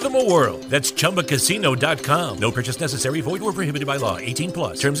and give them a whirl. That's ChumbaCasino.com. No purchase necessary. Void or prohibited by law.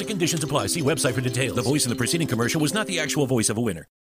 18+. Terms and conditions apply. See website for details. The voice in the preceding commercial was not the actual voice of a winner.